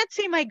Some- can't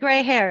see my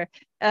gray hair,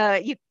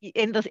 you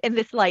in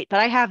this light,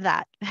 but I have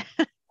that.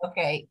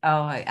 Okay.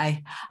 Oh,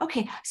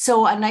 okay.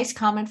 So a nice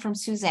comment from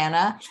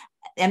Susanna.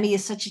 Emmy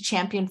is such a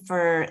champion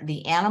for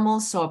the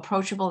animals, so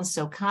approachable and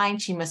so kind.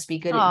 She must be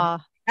good at Oh,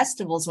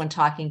 festivals when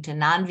talking to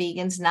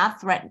non-vegans,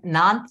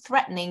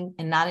 non-threatening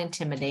and not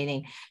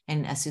intimidating.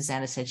 And as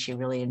Susanna said, she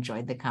really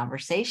enjoyed the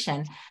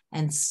conversation.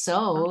 And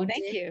so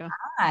thank did you.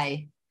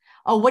 I.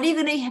 Oh, what are you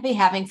going to be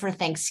having for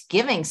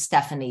Thanksgiving?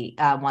 Stephanie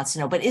wants to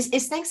know. But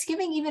is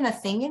Thanksgiving even a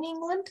thing in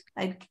England?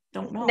 I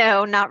don't know.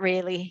 No, not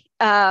really.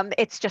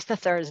 It's just a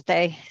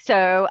Thursday.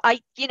 So I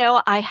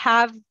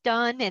have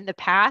done in the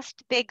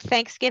past big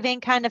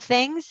Thanksgiving kind of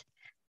things,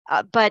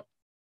 but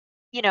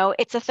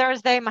it's a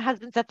Thursday. My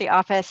husband's at the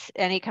office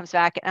and he comes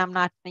back and I'm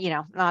not,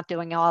 not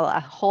doing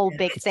a whole Yeah,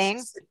 big it's thing.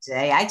 just a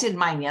day. I did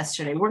mine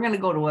yesterday. We're going to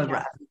go to a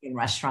Yeah. vegan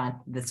restaurant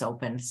that's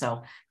open.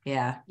 So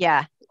yeah.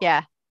 Yeah.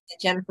 Yeah.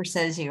 Jennifer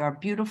says you are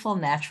beautiful,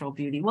 natural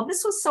beauty. Well,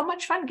 this was so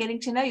much fun getting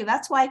to know you.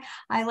 That's why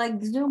I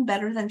like Zoom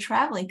better than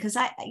traveling, because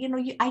I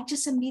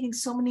just am meeting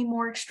so many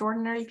more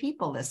extraordinary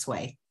people this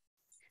way.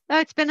 No,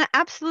 it's been an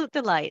absolute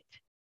delight.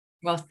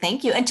 Well,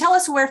 thank you. And tell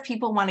us where if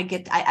people want to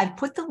get, I've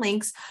put the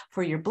links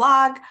for your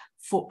blog.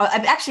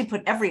 I've actually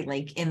put every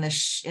link in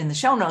the in the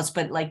show notes,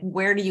 but like,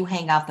 where do you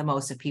hang out the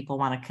most if people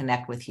want to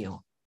connect with you?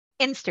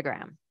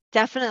 Instagram.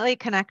 Definitely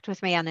connect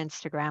with me on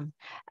Instagram.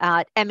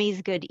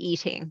 Emmy's Good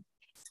Eating.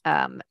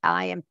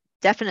 I am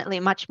definitely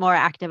much more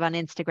active on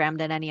Instagram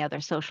than any other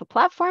social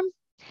platform.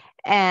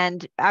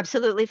 And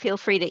absolutely feel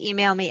free to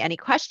email me any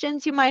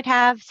questions you might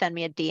have, send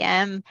me a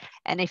DM.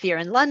 And if you're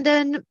in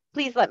London,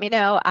 please let me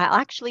know. I'll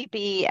actually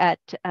be at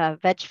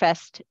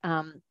VegFest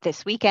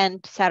this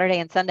weekend, Saturday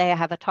and Sunday. I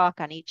have a talk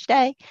on each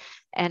day,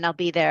 and I'll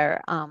be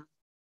there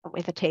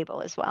with a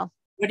table as well.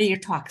 What are your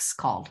talks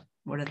called?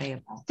 What are they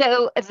about?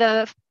 So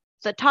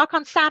the talk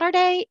on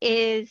Saturday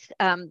is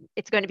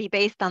it's going to be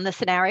based on the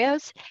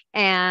scenarios,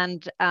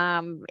 and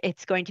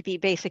it's going to be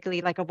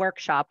basically like a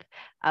workshop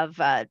of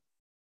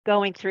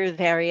going through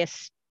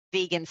various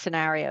vegan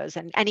scenarios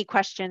and any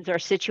questions or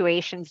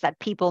situations that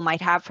people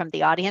might have from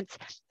the audience.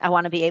 I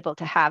want to be able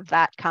to have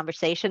that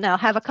conversation. I'll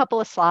have a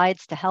couple of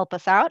slides to help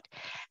us out.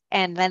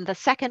 And then the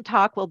second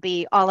talk will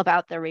be all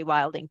about the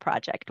rewilding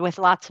project with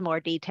lots more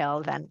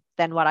detail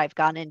than what I've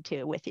gone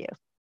into with you.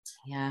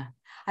 Yeah.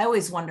 I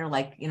always wonder,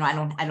 like,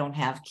 I don't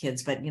have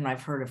kids, but,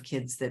 I've heard of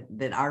kids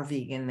that are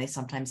vegan. They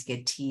sometimes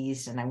get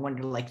teased. And I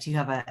wonder, like, do you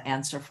have an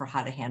answer for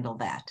how to handle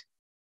that?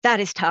 That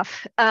is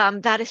tough.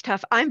 That is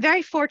tough. I'm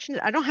very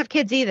fortunate. I don't have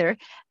kids either.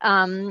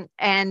 And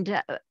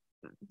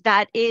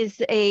that is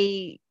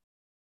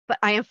but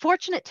I am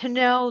fortunate to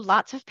know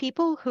lots of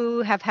people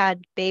who have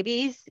had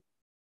babies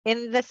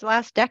in this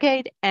last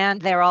decade, and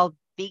they're all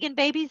vegan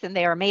babies, and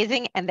they are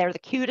amazing, and they're the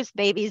cutest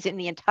babies in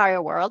the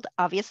entire world,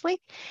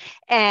 obviously.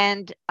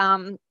 And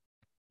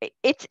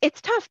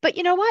it's tough, but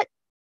you know what?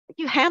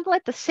 You handle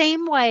it the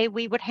same way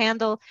we would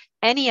handle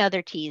any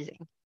other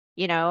teasing,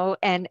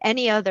 and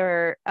any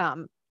other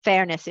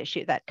fairness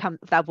issue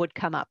that would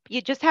come up.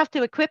 You just have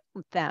to equip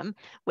them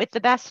with the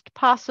best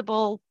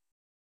possible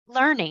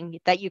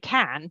learning that you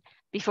can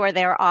before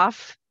they're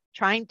off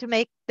trying to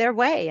make their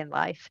way in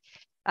life.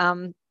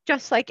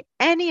 Just like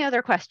any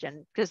other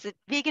question, because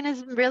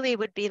veganism really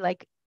would be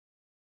like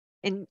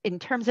in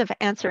terms of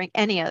answering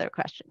any other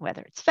question,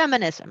 whether it's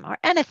feminism or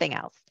anything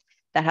else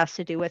that has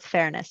to do with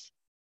fairness.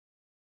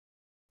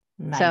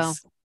 Nice.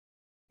 So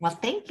Well,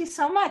 thank you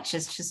so much.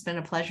 It's just been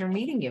a pleasure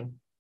meeting you.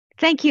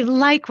 thank you.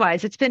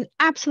 Likewise, it's been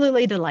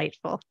absolutely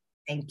delightful.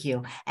 Thank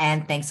you.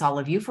 And thanks all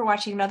of you for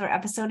watching another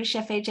episode of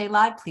Chef AJ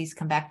Live. Please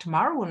come back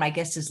tomorrow when my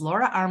guest is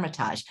Laura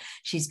Armitage.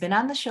 She's been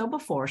on the show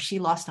before. She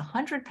lost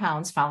 100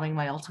 pounds following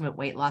my ultimate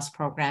weight loss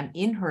program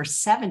in her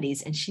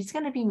 70s, and she's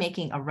going to be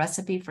making a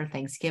recipe for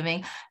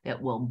Thanksgiving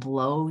that will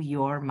blow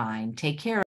your mind. Take care.